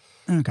Midwest.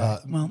 Okay.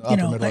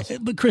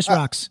 But Chris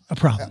Rock's a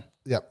problem.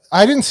 Yeah.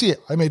 I didn't see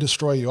it. I May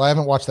Destroy You. I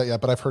haven't watched that yet,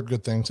 but I've heard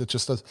good things.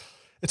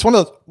 It's one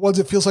of those ones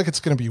that feels like it's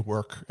going to be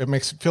work. It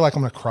makes it feel like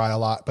I'm going to cry a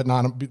lot, but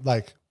not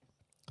like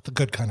the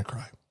good kind of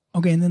cry.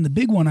 Okay, and then the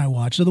big one I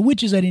watched, so The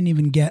Witches I didn't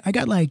even get. I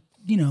got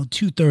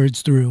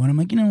 2/3 through, and I'm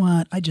like, you know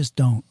what? I just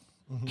don't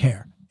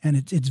care. And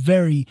it's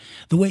very,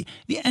 the way,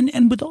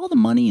 and with all the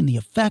money and the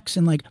effects,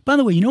 and by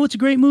the way, what's a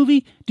great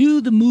movie?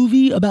 Do the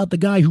movie about the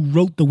guy who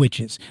wrote The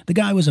Witches. The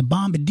guy was a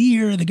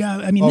bombardier. The guy,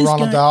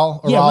 Roald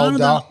Dahl? Yeah,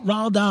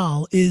 Roald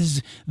Dahl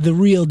is the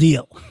real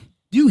deal.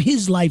 Do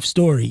his life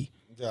story.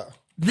 Yeah.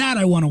 That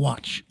I want to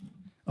watch.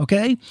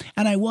 Okay?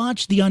 And I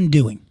watched The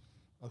Undoing.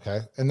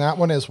 Okay. And that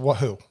one is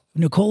who?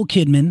 Nicole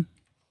Kidman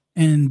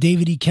and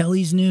David E.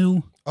 Kelly's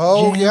new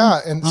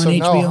jam and on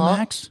HBO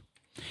Max.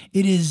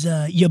 It is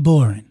You're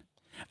boring.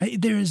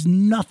 There is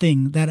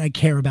nothing that I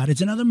care about.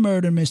 It's another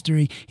murder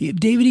mystery.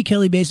 David E.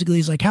 Kelly basically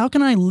is like, how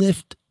can I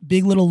lift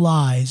Big Little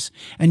Lies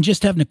and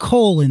just have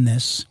Nicole in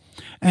this?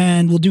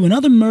 And we'll do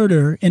another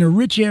murder in a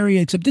rich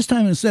area, except this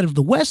time instead of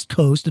the West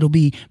Coast, it'll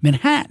be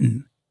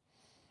Manhattan.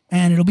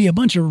 And it'll be a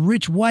bunch of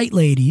rich white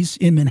ladies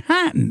in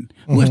Manhattan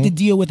who have to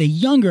deal with a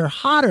younger,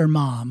 hotter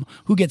mom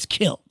who gets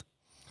killed.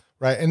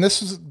 Right. And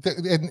this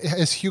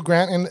is Hugh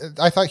Grant. And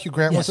I thought Hugh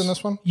Grant was in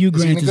this one. Hugh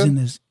Grant is in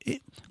this.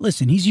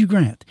 Listen, he's Hugh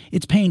Grant.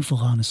 It's painful,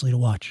 honestly, to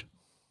watch.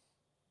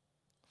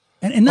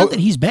 And not that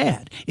he's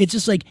bad. It's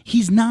just like,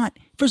 he's not.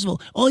 First of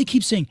all he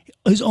keeps saying,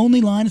 his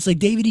only line, it's like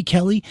David E.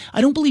 Kelly.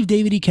 I don't believe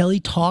David E. Kelly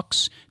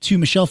talks to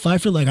Michelle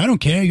Pfeiffer like, I don't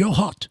care, you're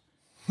hot.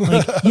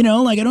 Like, you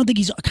know, like I don't think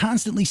he's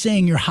constantly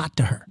saying you're hot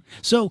to her.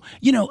 So,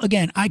 you know,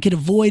 again, I could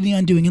avoid The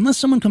Undoing unless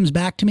someone comes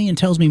back to me and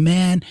tells me,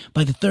 man,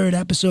 by the third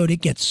episode,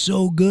 it gets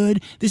so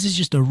good. This is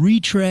just a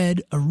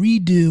retread, a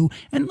redo.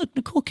 And look,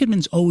 Nicole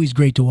Kidman's always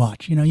great to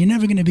watch. You know, you're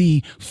never going to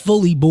be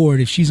fully bored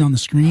if she's on the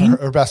screen.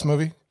 Her best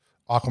movie?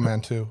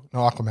 Aquaman 2. No,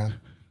 Aquaman.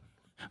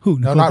 Who?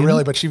 Nicole Kidman?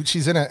 Really, but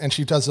she's in it and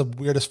she does the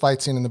weirdest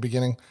fight scene in the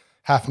beginning,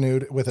 half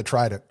nude with a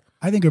trident.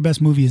 I think her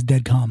best movie is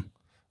Dead Calm.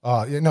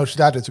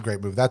 That is a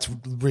great movie. That's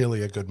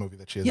really a good movie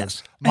that she is.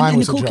 Yes. Mine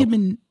was Nicole a joke.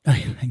 Kidman,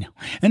 I know.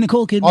 And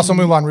Nicole Kidman. Also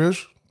Moulin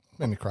Rouge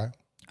made me cry.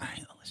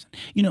 Listen,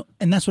 you know,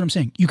 and that's what I'm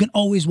saying. You can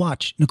always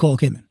watch Nicole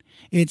Kidman.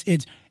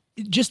 It's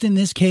just in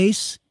this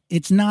case,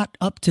 it's not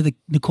up to the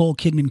Nicole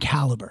Kidman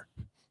caliber.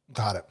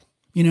 Got it.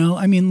 You know,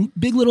 I mean,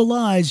 Big Little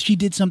Lies, she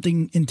did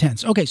something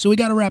intense. Okay, so we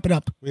got to wrap it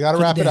up.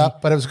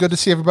 But it was good to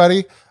see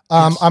everybody.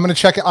 Yes. I'm going to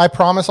check it. I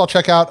promise I'll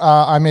check out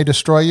I May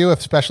Destroy You,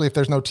 especially if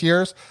there's no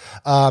tears.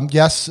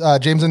 Yes,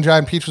 James and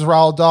Giant Peach was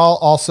Roald Dahl.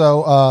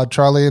 Also,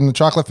 Charlie and the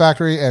Chocolate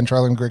Factory and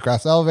Charlie and the Great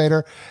Grass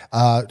Elevator.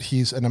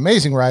 He's an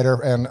amazing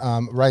writer and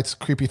writes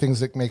creepy things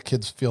that make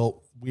kids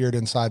feel weird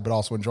inside, but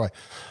also enjoy.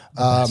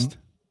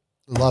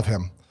 Love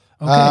him.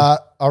 Okay.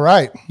 All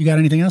right. You got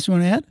anything else you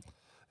want to add?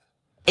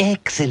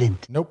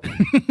 Excellent. Nope.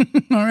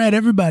 All right,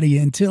 everybody.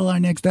 Until our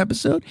next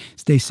episode,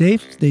 stay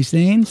safe, stay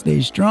sane, stay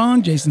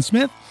strong. Jason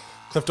Smith.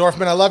 Cliff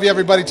Dorfman, I love you,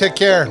 everybody. Take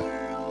care.